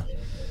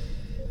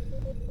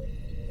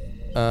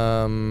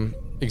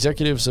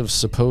executives of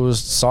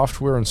supposed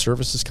software and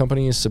services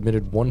companies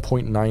submitted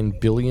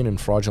 1.9 billion in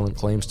fraudulent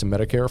claims to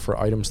Medicare for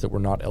items that were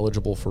not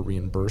eligible for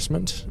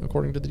reimbursement,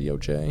 according to the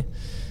DOJ.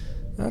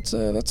 That's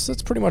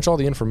pretty much all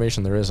the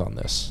information there is on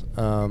this.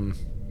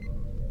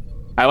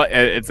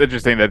 It's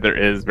interesting that there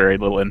is very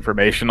little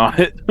information on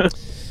it.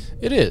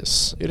 It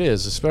is,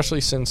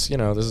 especially since,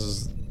 this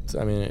is,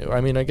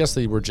 I guess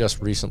they were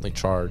just recently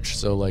charged,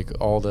 so like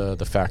all the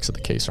facts of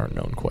the case aren't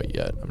known quite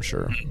yet, I'm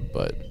sure.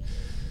 But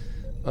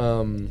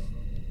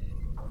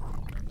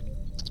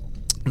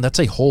that's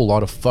a whole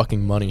lot of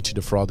fucking money to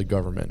defraud the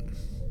government.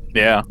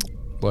 Yeah.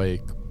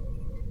 Like,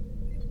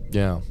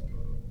 yeah.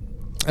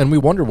 And we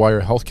wonder why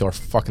our healthcare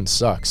fucking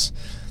sucks.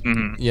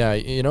 Yeah,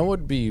 it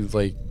would be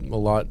like a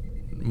lot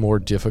more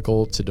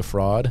difficult to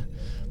defraud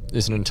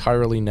is an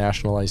entirely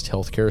nationalized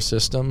healthcare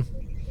system.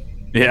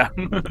 Yeah.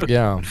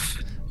 Yeah,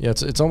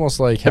 it's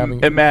almost like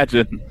having...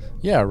 Imagine.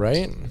 Yeah,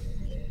 right?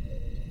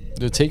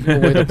 Taking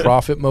away the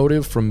profit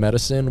motive from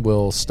medicine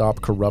will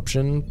stop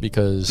corruption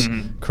because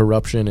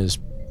corruption is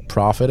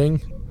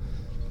profiting.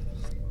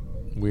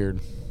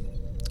 Weird.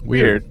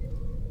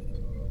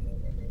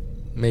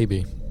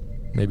 Maybe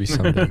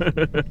someday.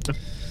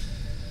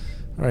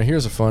 All right,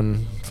 here's a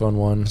fun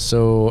one.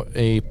 So,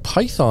 a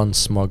python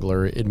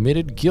smuggler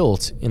admitted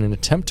guilt in an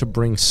attempt to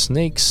bring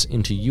snakes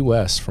into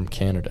U.S. from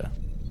Canada.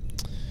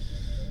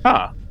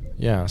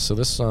 Yeah, so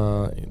this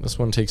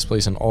one takes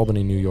place in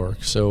Albany, New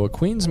York. So, a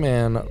Queens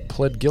man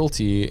pled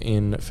guilty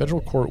in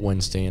federal court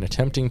Wednesday in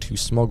attempting to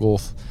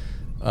smuggle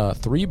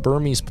 3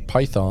 Burmese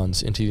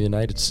pythons into the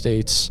United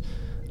States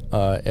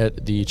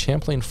at the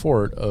Champlain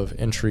Fort of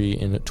Entry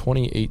in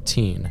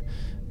 2018.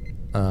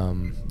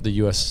 The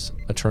U.S.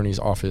 Attorney's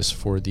Office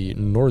for the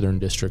Northern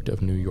District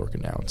of New York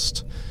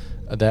announced.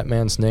 That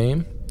man's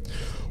name?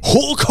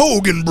 Hulk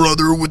Hogan,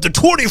 brother, with the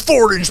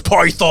 24-inch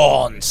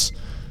pythons!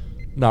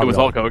 Not it was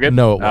really. Hulk Hogan?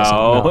 No, it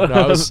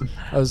wasn't.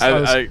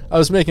 No, I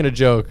was making a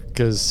joke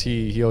because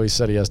he always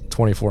said he has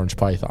 24-inch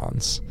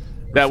pythons.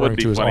 That would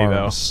be funny,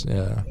 arms. Though.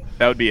 Yeah.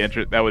 That would be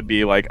interesting. That would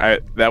be like...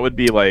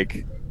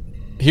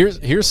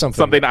 Here's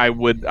something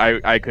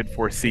I could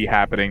foresee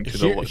happening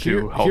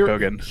to Hulk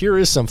Hogan. Here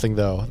is something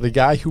though. The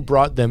guy who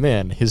brought them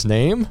in, his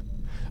name,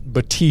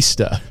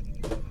 Batista.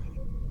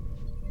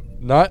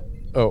 Not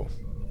the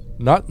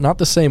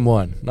same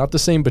one. Not the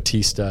same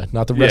Batista.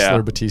 Not the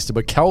wrestler Batista,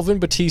 but Calvin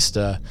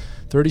Batista,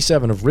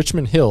 37 of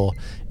Richmond Hill,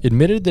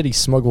 admitted that he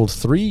smuggled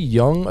 3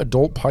 young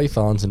adult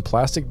pythons in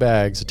plastic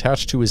bags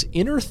attached to his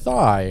inner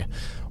thigh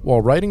while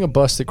riding a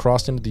bus that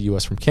crossed into the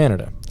U.S. from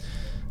Canada.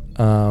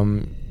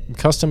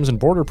 Customs and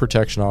Border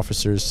Protection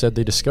officers said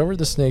they discovered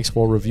the snakes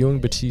while reviewing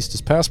Batista's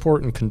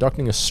passport and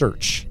conducting a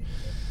search.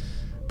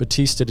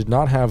 Batista did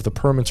not have the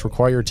permits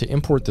required to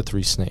import the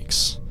 3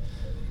 snakes.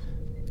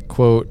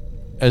 Quote,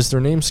 as their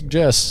name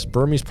suggests,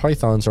 Burmese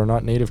pythons are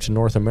not native to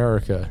North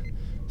America,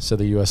 said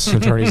the U.S.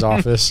 Attorney's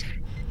Office.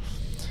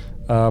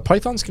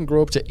 Pythons can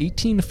grow up to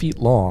 18 feet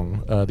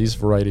long, these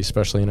varieties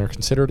especially, and are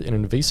considered an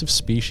invasive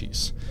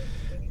species.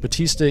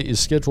 Batista is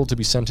scheduled to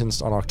be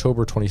sentenced on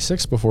October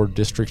 26th before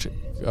District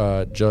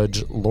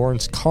Judge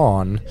Lawrence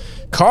Kahn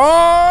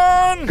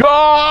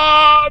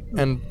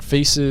and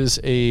faces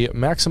a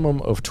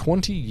maximum of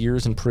 20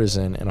 years in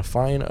prison and a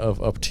fine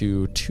of up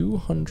to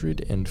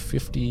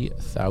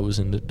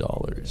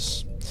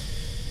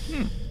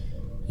 $250,000.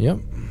 Yep.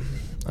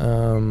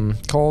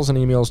 Calls and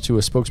emails to a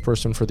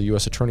spokesperson for the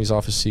U.S. Attorney's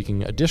Office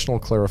seeking additional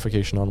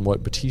clarification on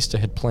what Batista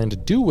had planned to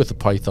do with the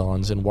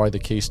pythons and why the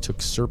case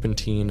took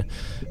serpentine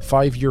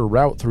 5-year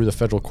route through the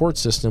federal court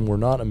system were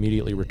not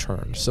immediately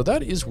returned. So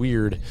that is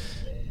weird.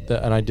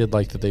 And I did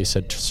like that they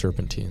said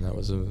serpentine. That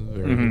was a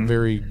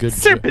very good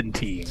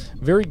serpentine.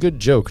 Very good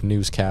joke,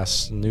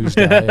 newscast, news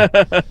guy,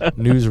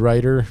 news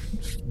writer,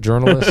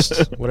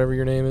 journalist, whatever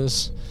your name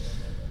is.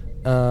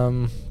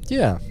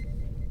 Yeah.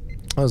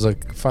 That was a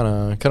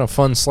kind of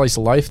fun slice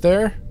of life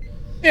there.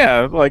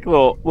 Yeah, like a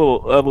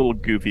little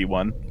goofy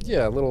one.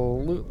 Yeah,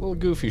 little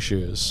goofy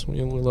shoes.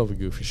 We love a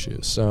goofy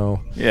shoes. So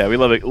yeah, we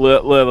love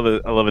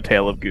a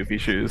tale of goofy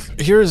shoes.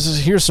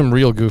 Here's some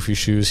real goofy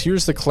shoes.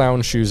 Here's the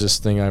clown shoes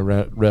thing I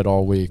read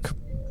all week.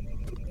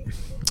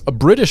 A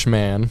British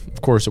man,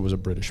 of course it was a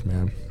British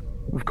man.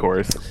 Of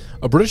course.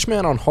 A British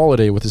man on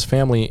holiday with his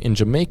family in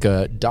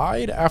Jamaica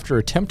died after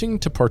attempting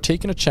to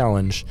partake in a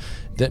challenge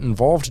that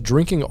involved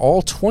drinking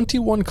all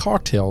 21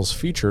 cocktails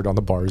featured on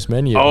the bar's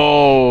menu.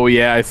 Oh,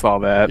 yeah, I saw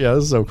that. Yeah,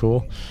 this is so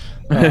cool.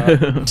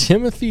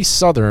 Timothy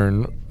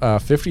Southern,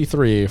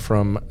 53,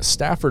 from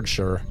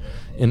Staffordshire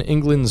in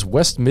England's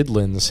West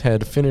Midlands,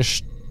 had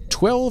finished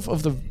 12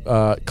 of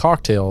the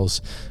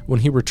cocktails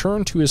when he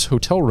returned to his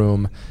hotel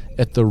room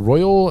at the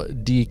Royal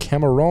de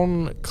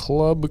Cameron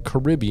Club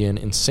Caribbean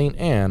in St.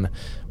 Anne,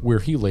 where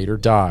he later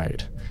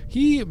died.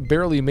 He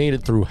barely made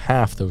it through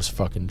half those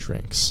fucking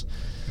drinks.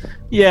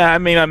 Yeah, I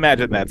mean, I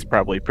imagine that's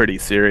probably pretty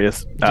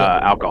serious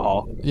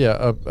alcohol.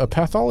 Yeah, a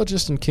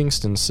pathologist in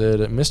Kingston said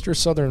Mr.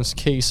 Southern's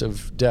case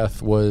of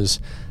death was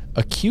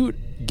acute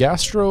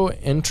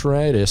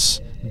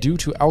gastroenteritis due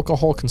to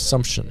alcohol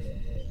consumption.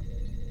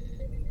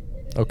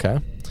 Okay.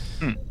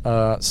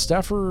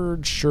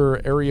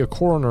 Staffordshire area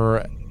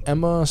coroner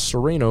Emma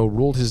Serrano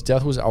ruled his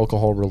death was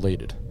alcohol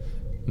related.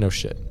 No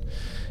shit.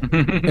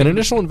 An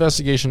initial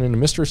investigation into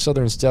Mr.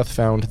 Southern's death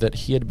found that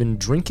he had been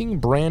drinking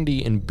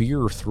brandy and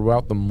beer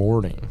throughout the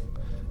morning.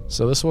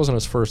 So this wasn't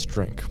his first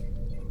drink.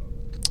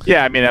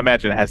 Yeah, I mean, I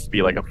imagine it has to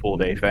be like a full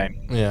day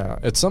thing. Yeah.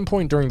 At some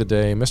point during the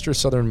day, Mr.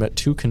 Southern met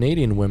two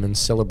Canadian women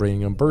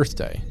celebrating a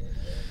birthday.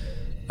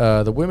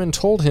 The women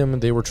told him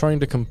they were trying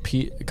to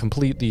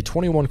complete the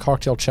 21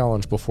 cocktail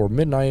challenge before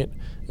midnight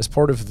as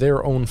part of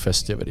their own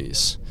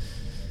festivities.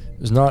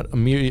 It was not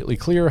immediately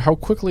clear how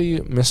quickly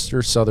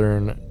Mr.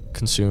 Southern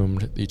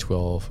consumed the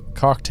 12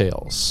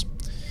 cocktails.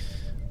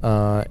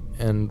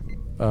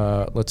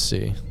 Let's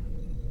see.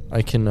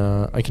 I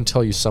can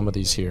tell you some of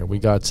these here. We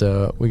got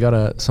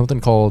something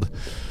called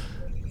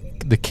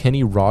the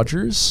Kenny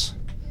Rogers,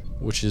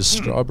 which is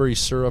strawberry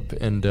syrup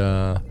and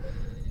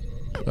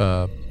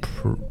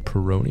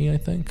Peroni, I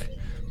think.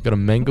 We've got a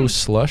mango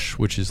slush,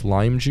 which is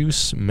lime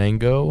juice,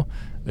 mango,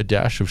 a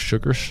dash of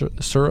sugar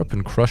syrup,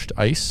 and crushed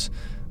ice.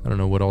 I don't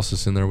know what else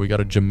is in there. We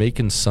got a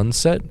Jamaican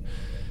sunset,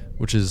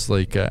 which is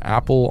like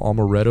apple,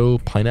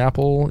 amaretto,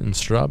 pineapple, and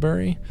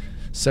strawberry.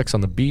 Sex on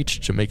the beach,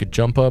 Jamaica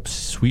jump ups,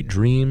 sweet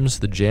dreams,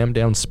 the jam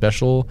down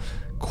special,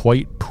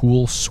 quite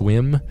pool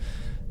swim,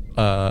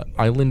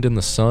 island in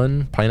the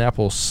sun,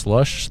 pineapple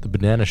slush, the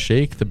banana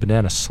shake, the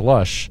banana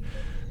slush,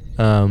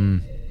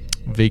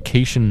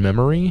 vacation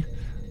memory,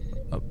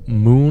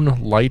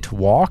 moonlight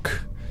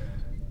walk,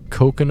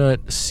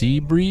 coconut sea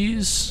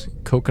breeze,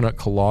 coconut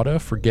colada,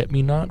 forget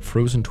me not,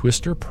 frozen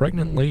twister,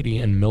 pregnant lady,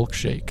 and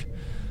milkshake.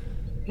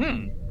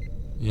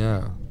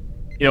 Yeah.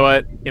 You know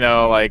what?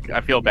 Like,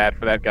 I feel bad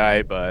for that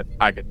guy, but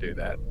I could do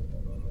that.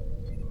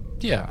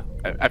 Yeah.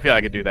 I feel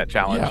I could do that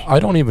challenge. Yeah, I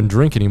don't even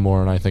drink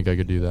anymore, and I think I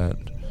could do that.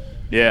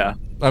 Yeah.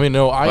 I mean,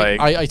 no,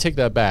 I take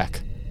that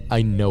back.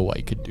 I know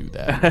I could do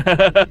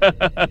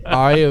that.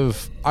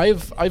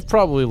 I've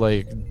probably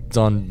like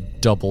done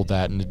double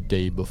that in a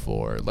day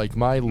before. Like,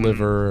 my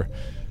liver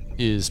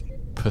is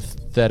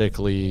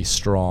pathetically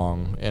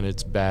strong, and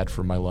it's bad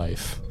for my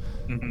life.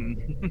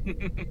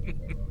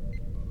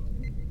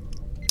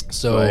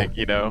 So, like,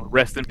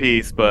 rest in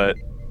peace, but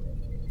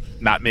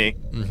not me.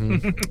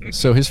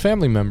 So his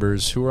family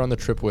members who were on the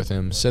trip with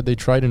him said they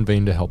tried in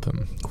vain to help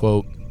him.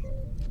 Quote,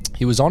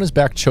 "He was on his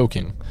back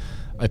choking.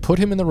 I put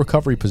him in the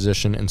recovery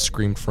position and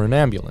screamed for an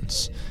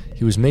ambulance.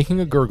 He was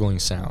making a gurgling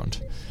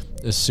sound.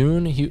 As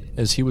soon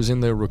as he was in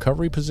the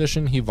recovery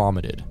position, he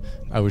vomited.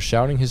 I was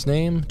shouting his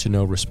name to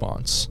no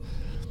response."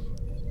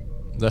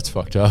 That's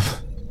fucked up.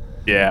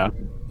 Yeah.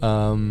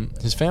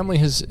 His family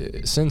has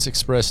since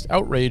expressed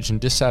outrage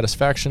and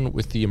dissatisfaction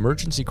with the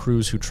emergency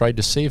crews who tried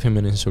to save him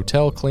in his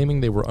hotel,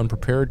 claiming they were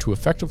unprepared to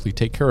effectively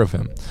take care of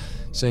him.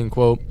 Saying,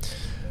 quote,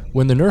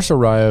 "When the nurse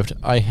arrived,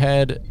 I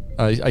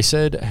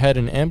said, had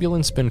an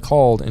ambulance been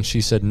called, and she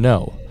said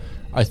no.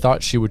 I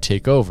thought she would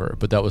take over,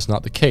 but that was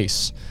not the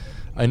case.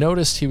 I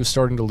noticed he was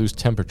starting to lose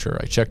temperature.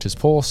 I checked his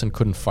pulse and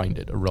couldn't find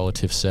it," a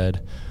relative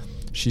said.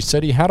 She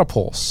said he had a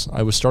pulse.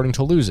 I was starting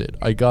to lose it.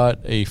 I got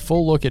a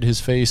full look at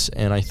his face,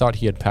 and I thought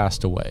he had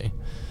passed away.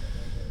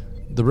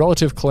 The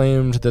relative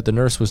claimed that the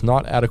nurse was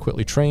not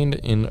adequately trained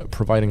in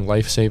providing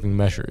life-saving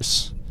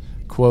measures.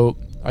 Quote,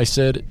 "I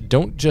said,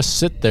 don't just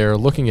sit there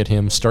looking at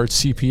him, start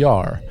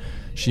CPR.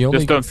 She only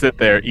just don't sit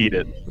there, eat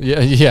it."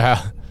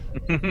 Yeah.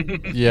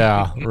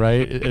 Yeah,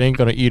 right? It ain't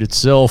gonna eat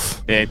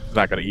itself. It's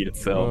not gonna eat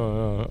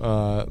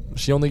itself.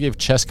 She only gave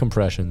chest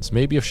compressions.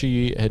 Maybe if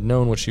she had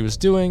known what she was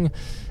doing,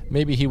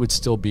 maybe he would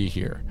still be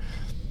here.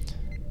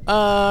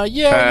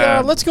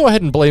 Yeah, let's go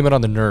ahead and blame it on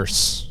the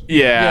nurse.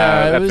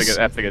 Yeah,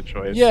 that's a good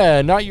choice.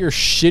 Yeah, not your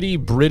shitty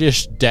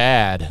British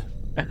dad.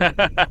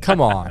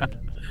 Come on.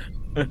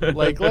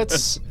 Like,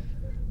 let's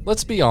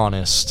be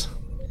honest.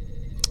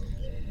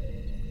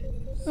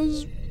 It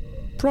was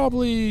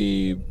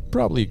probably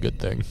a good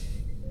thing.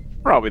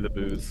 Probably the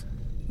booze.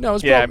 No,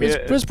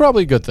 it was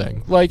probably a good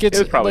thing. Like, it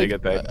was probably like, a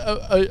good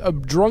thing. A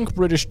drunk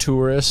British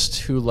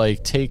tourist who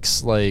like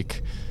takes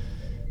like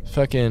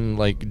fucking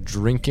like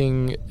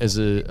drinking as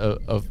a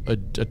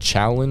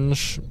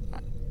challenge.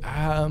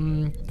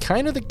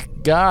 kind of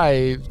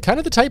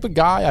the type of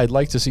guy I'd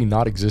like to see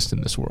not exist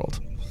in this world.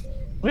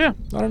 Yeah.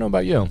 I don't know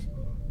about you.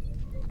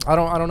 I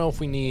don't know if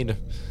we need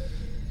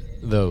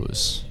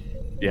those.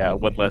 Yeah,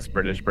 one less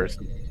British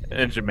person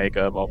in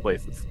Jamaica of all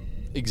places.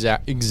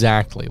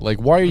 Exactly. Like,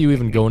 why are you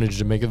even going to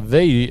Jamaica?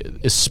 They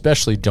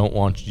especially don't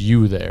want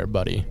you there,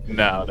 buddy.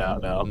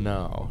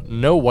 No.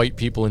 No white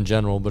people in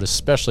general, but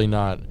especially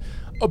not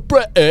a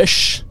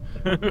British.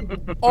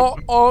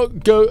 I'll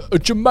go to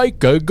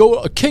Jamaica,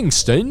 go to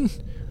Kingston,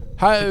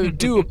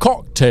 do a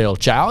cocktail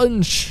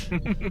challenge.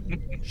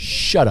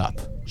 Shut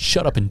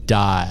up and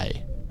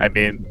die. I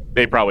mean,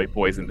 they probably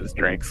poisoned his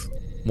drinks.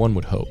 One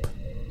would hope.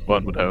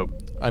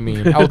 I I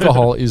mean,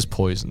 alcohol is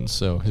poison,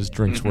 so his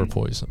drinks were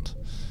poisoned.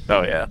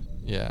 Oh, yeah.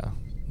 Yeah.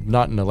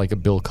 Not in a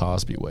Bill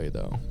Cosby way,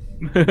 though.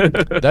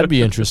 That'd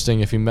be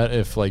interesting if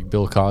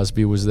Bill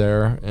Cosby was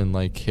there and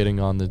hitting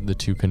on the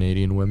two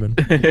Canadian women.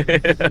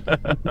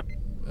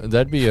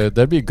 That'd be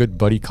a good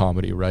buddy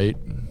comedy, right?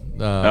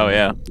 Oh,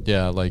 yeah.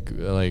 Yeah,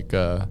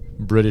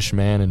 British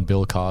man and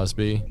Bill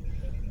Cosby.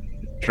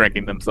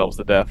 Drinking themselves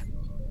to death.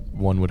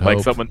 One would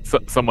hope.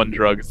 Someone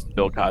drugs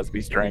Bill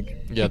Cosby's drink.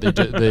 Yeah, they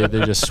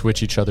just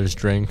switch each other's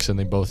drinks and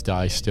they both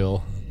die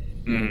still.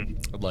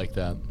 I'd like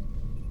that.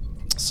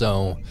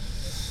 So,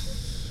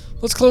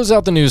 let's close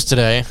out the news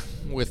today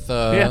with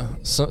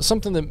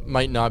something that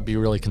might not be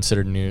really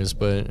considered news,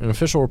 but an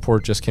official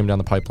report just came down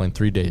the pipeline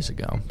 3 days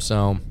ago.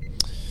 So,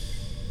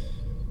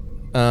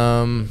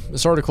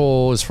 this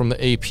article is from the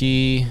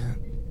AP,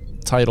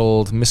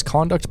 titled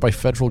 "Misconduct by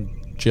Federal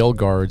Jail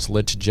Guards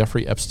Led to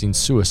Jeffrey Epstein's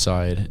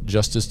Suicide,"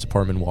 Justice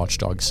Department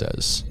watchdog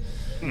says.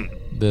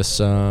 This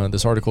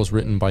article is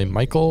written by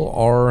Michael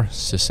R.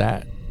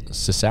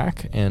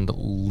 Sisak and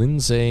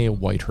Lindsay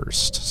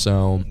Whitehurst.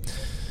 So,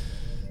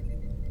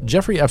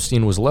 Jeffrey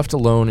Epstein was left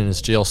alone in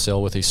his jail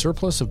cell with a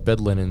surplus of bed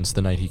linens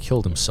the night he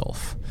killed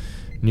himself.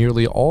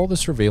 Nearly all the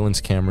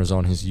surveillance cameras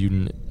on his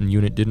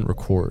unit didn't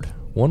record.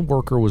 One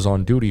worker was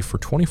on duty for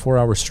 24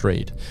 hours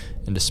straight,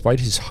 and despite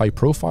his high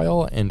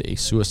profile and a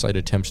suicide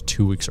attempt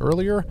 2 weeks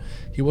earlier,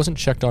 he wasn't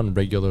checked on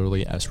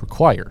regularly as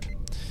required.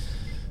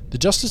 The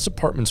Justice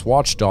Department's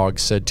watchdog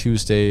said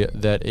Tuesday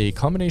that a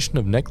combination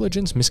of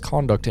negligence,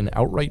 misconduct, and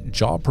outright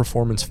job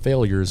performance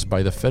failures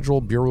by the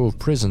Federal Bureau of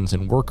Prisons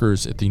and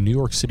workers at the New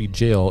York City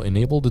jail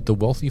enabled the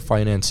wealthy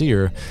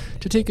financier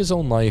to take his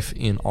own life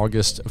in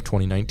August of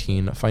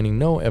 2019, finding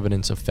no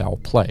evidence of foul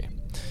play.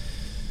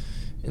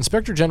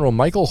 Inspector General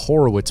Michael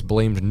Horowitz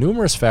blamed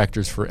numerous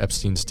factors for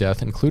Epstein's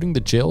death, including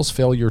the jail's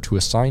failure to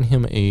assign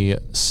him a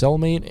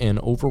cellmate and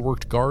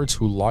overworked guards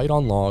who lied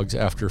on logs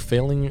after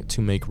failing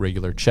to make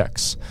regular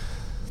checks.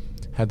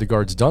 Had the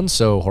guards done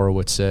so,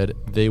 Horowitz said,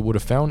 they would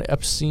have found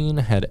Epstein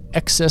had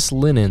excess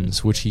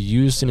linens, which he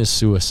used in his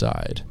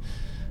suicide.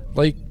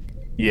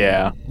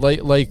 Yeah.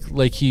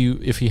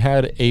 If he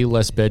had a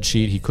less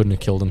bedsheet, he couldn't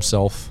have killed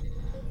himself.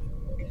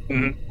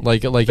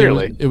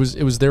 Clearly. It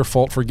was their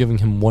fault for giving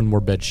him one more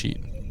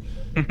bedsheet.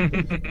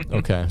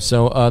 Okay,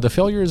 so the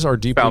failures are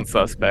deeply... Sounds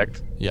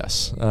suspect.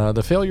 Yes.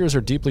 The failures are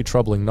deeply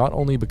troubling, not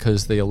only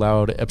because they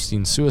allowed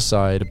Epstein's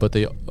suicide, but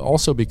they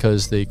also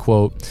because they,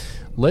 quote,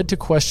 led to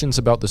questions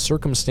about the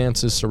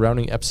circumstances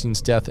surrounding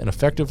Epstein's death and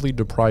effectively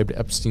deprived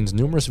Epstein's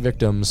numerous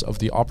victims of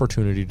the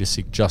opportunity to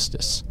seek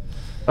justice.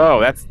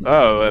 That's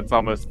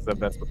almost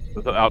that's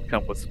what the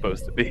outcome was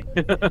supposed to be.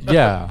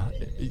 Yeah.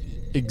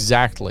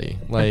 Exactly.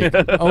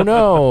 Oh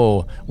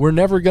no, we're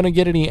never going to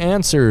get any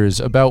answers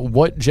about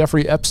what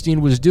Jeffrey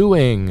Epstein was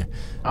doing.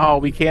 Oh,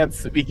 we can't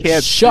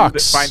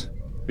Shucks.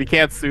 We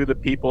can't sue the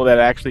people that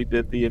actually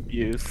did the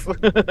abuse.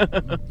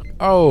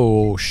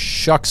 Oh,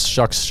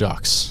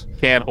 shucks.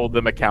 Can't hold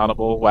them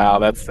accountable. Wow,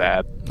 that's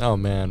sad. Oh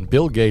man,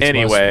 Bill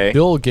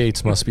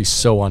Gates must be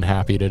so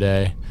unhappy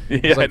today.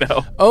 Yeah, I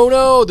know. Oh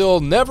no, they'll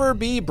never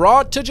be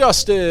brought to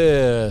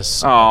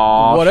justice.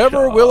 Aww,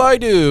 whatever will I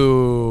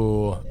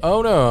do?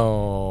 Oh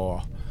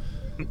no.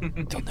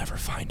 They'll never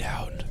find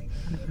out.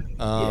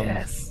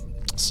 Yes.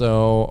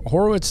 So,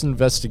 Horowitz's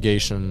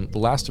investigation, the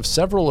last of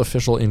several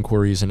official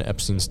inquiries in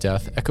Epstein's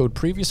death, echoed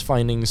previous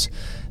findings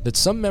that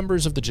some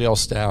members of the jail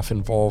staff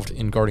involved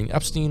in guarding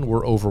Epstein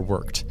were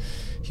overworked.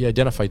 He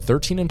identified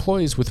 13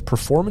 employees with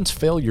performance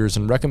failures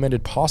and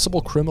recommended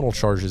possible criminal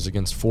charges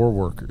against 4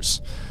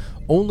 workers.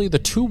 Only the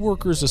 2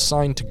 workers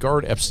assigned to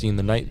guard Epstein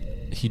the night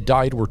he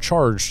died were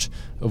charged,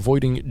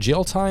 avoiding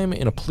jail time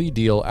in a plea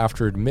deal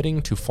after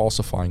admitting to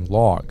falsifying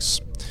logs.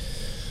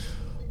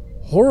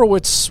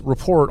 Horowitz's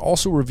report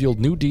also revealed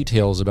new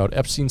details about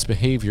Epstein's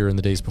behavior in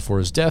the days before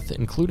his death,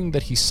 including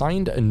that he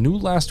signed a new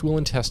last will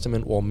and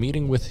testament while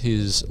meeting with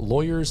his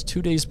lawyers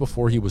 2 days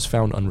before he was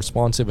found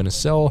unresponsive in his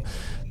cell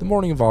the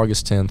morning of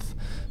August 10th,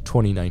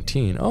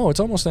 2019. Oh, it's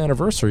almost the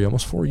anniversary,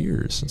 almost 4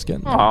 years. It's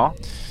getting there. Aw,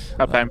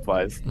 how time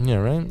flies. Yeah,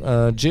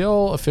 right?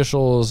 Jail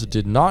officials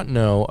did not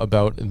know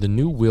about the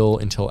new will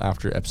until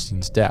after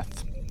Epstein's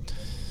death.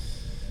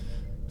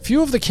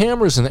 Few of the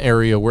cameras in the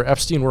area where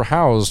Epstein were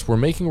housed were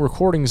making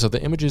recordings of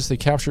the images they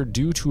captured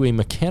due to a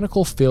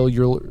mechanical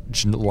failure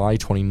July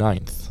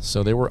 29th.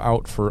 So they were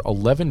out for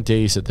 11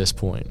 days at this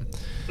point.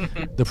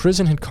 The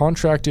prison had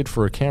contracted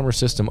for a camera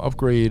system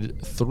upgrade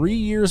 3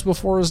 years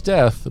before his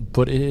death,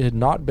 but it had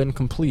not been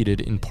completed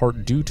in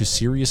part due to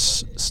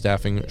serious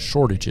staffing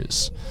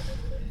shortages.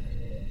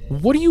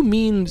 What do you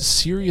mean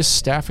serious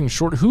staffing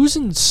short? Who's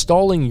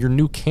installing your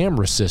new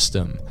camera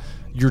system?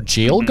 Your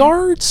jail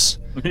guards?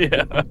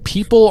 Yeah.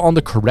 People on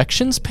the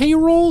corrections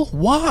payroll?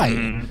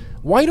 Why?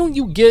 Why don't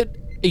you get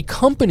a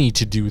company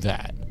to do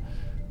that?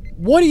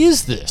 What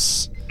is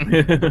this?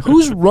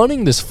 Who's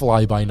running this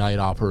fly-by-night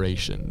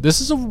operation?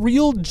 This is a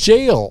real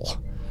jail.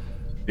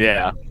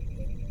 Yeah.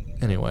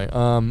 Anyway,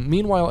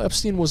 meanwhile,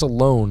 Epstein was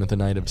alone at the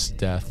night of his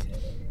death.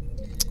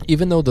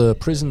 Even though the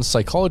prison's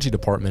psychology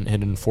department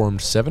had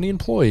informed 70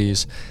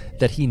 employees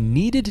that he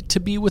needed to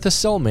be with a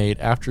cellmate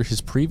after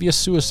his previous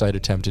suicide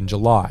attempt in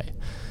July.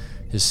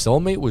 His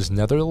cellmate was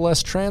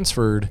nevertheless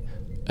transferred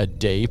a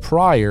day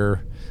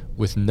prior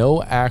with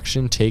no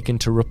action taken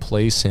to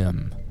replace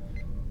him.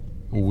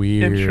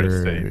 Weird.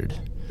 Interesting.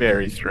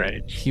 Very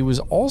strange. He was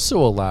also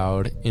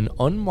allowed an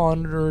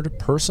unmonitored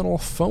personal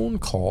phone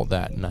call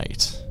that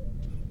night.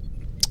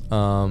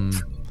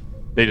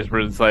 They just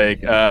were just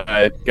like,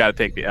 I gotta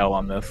take the L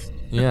on this.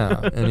 Yeah,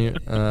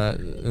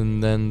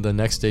 and then the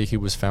next day he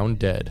was found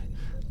dead,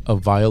 a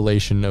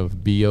violation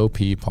of BOP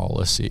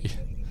policy.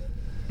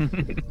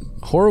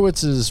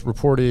 Horowitz's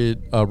report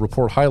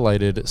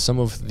highlighted some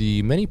of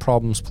the many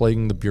problems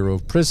plaguing the Bureau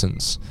of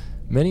Prisons,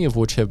 many of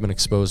which have been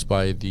exposed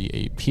by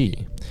the AP.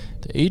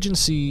 The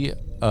agency,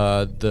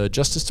 the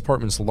Justice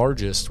Department's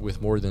largest,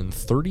 with more than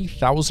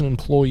 30,000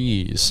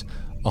 employees,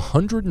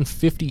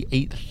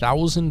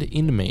 158,000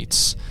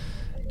 inmates,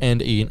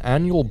 and an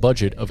annual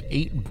budget of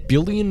 $8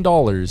 billion,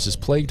 is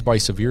plagued by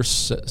severe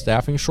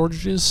staffing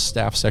shortages,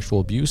 staff sexual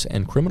abuse,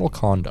 and criminal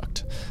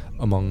conduct,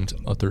 among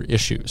other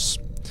issues.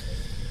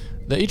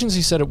 The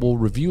agency said it will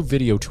review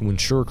video to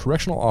ensure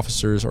correctional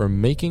officers are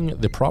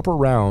making the proper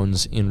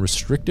rounds in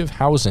restrictive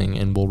housing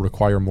and will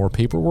require more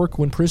paperwork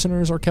when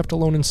prisoners are kept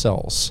alone in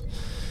cells.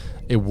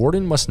 A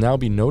warden must now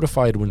be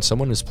notified when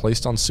someone is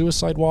placed on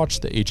suicide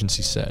watch, the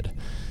agency said.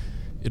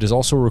 It is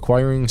also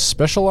requiring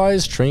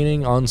specialized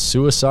training on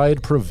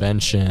suicide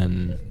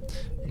prevention.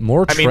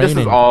 More training. This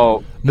is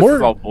all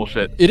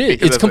bullshit. It is.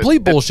 It's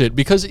complete bullshit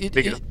because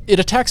it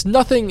attacks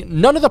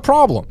none of the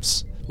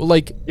problems.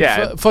 Like,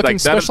 fucking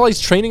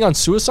specialized training on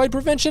suicide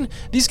prevention?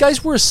 These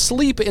guys were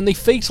asleep and they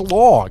faked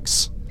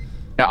logs.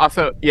 Yeah,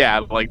 also,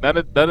 like,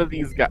 none of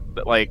these guys,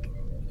 like,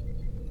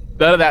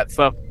 none of that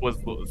stuff was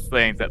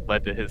things that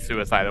led to his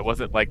suicide. It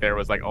wasn't like there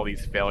was, like, all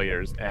these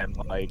failures and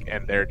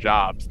their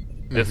jobs.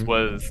 This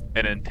was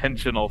an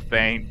intentional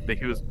thing that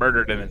he was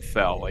murdered in his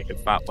cell. Like,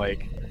 it's not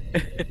like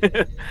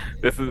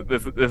this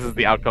is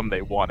the outcome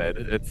they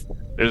wanted.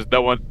 There's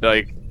no one,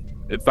 like,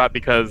 it's not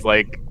because,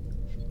 like,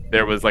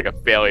 there was like a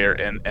failure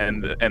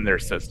in their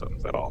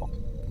systems at all.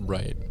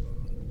 Right.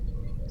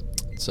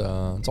 It's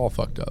all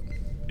fucked up.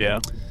 Yeah.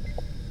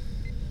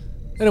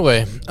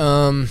 Anyway,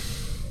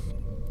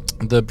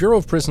 the Bureau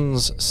of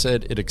Prisons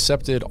said it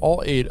accepted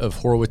all 8 of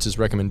Horowitz's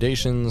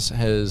recommendations,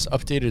 has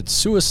updated its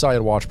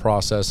suicide watch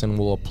process, and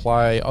will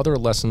apply other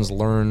lessons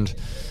learned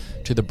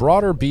to the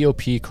broader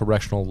BOP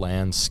correctional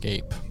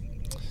landscape.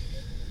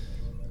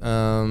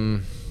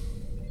 Horowitz,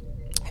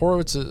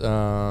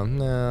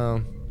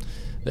 no.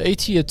 The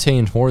AT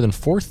obtained more than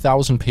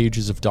 4,000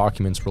 pages of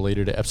documents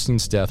related to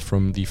Epstein's death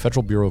from the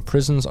Federal Bureau of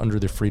Prisons under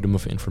the Freedom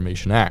of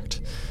Information Act.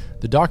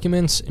 The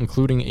documents,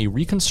 including a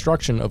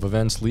reconstruction of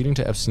events leading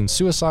to Epstein's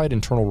suicide,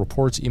 internal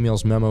reports,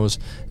 emails, memos,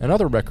 and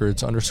other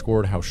records,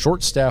 underscored how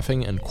short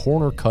staffing and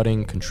corner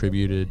cutting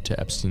contributed to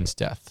Epstein's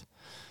death.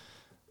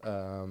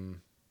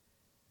 Boom.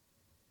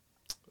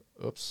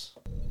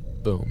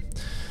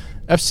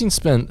 Epstein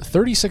spent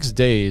 36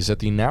 days at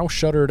the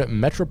now-shuttered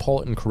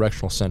Metropolitan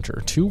Correctional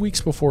Center. 2 weeks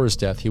before his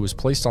death, he was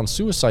placed on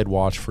suicide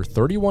watch for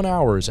 31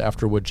 hours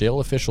after what jail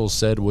officials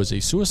said was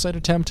a suicide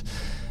attempt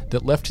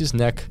that left his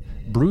neck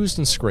bruised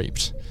and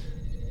scraped.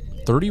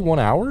 31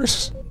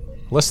 hours?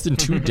 Less than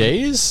 2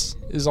 days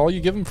is all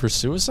you give him for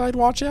suicide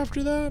watch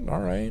after that?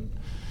 All right.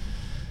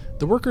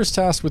 The workers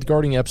tasked with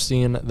guarding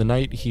Epstein the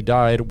night he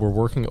died were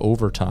working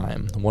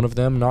overtime. One of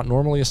them, not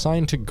normally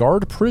assigned to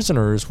guard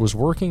prisoners, was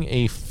working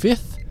a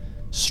 5th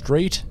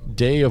straight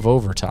day of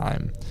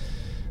overtime.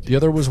 The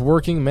other was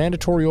working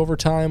mandatory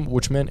overtime,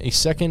 which meant a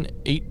second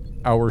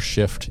 8-hour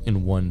shift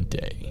in one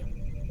day.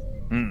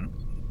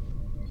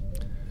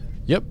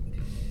 Yep.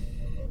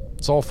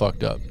 It's all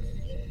fucked up.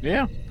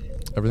 Yeah.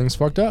 Everything's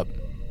fucked up.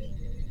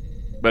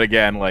 But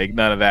again, like,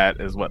 none of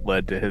that is what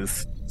led to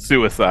his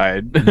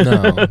suicide.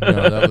 No,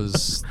 that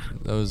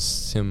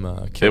was him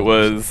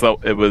killing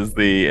himself. It was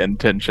the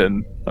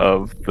intention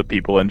of the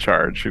people in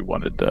charge who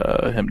wanted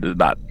him to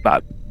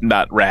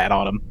not rat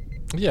on him.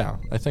 Yeah,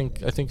 I think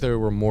they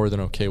were more than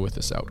okay with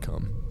this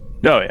outcome.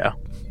 Oh yeah.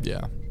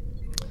 Yeah.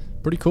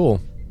 Pretty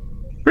cool.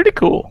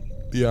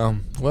 Yeah.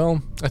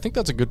 Well, I think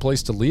that's a good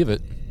place to leave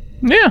it.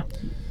 Yeah.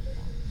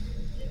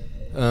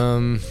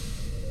 Yeah,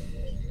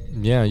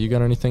 you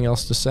got anything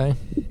else to say?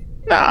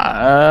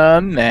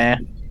 Nah.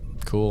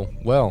 Cool.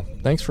 Well,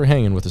 thanks for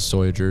hanging with us,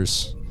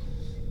 Soyagers.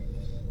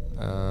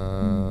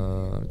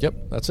 Yep,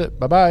 that's it.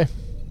 Bye-bye.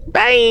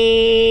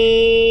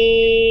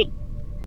 Bye.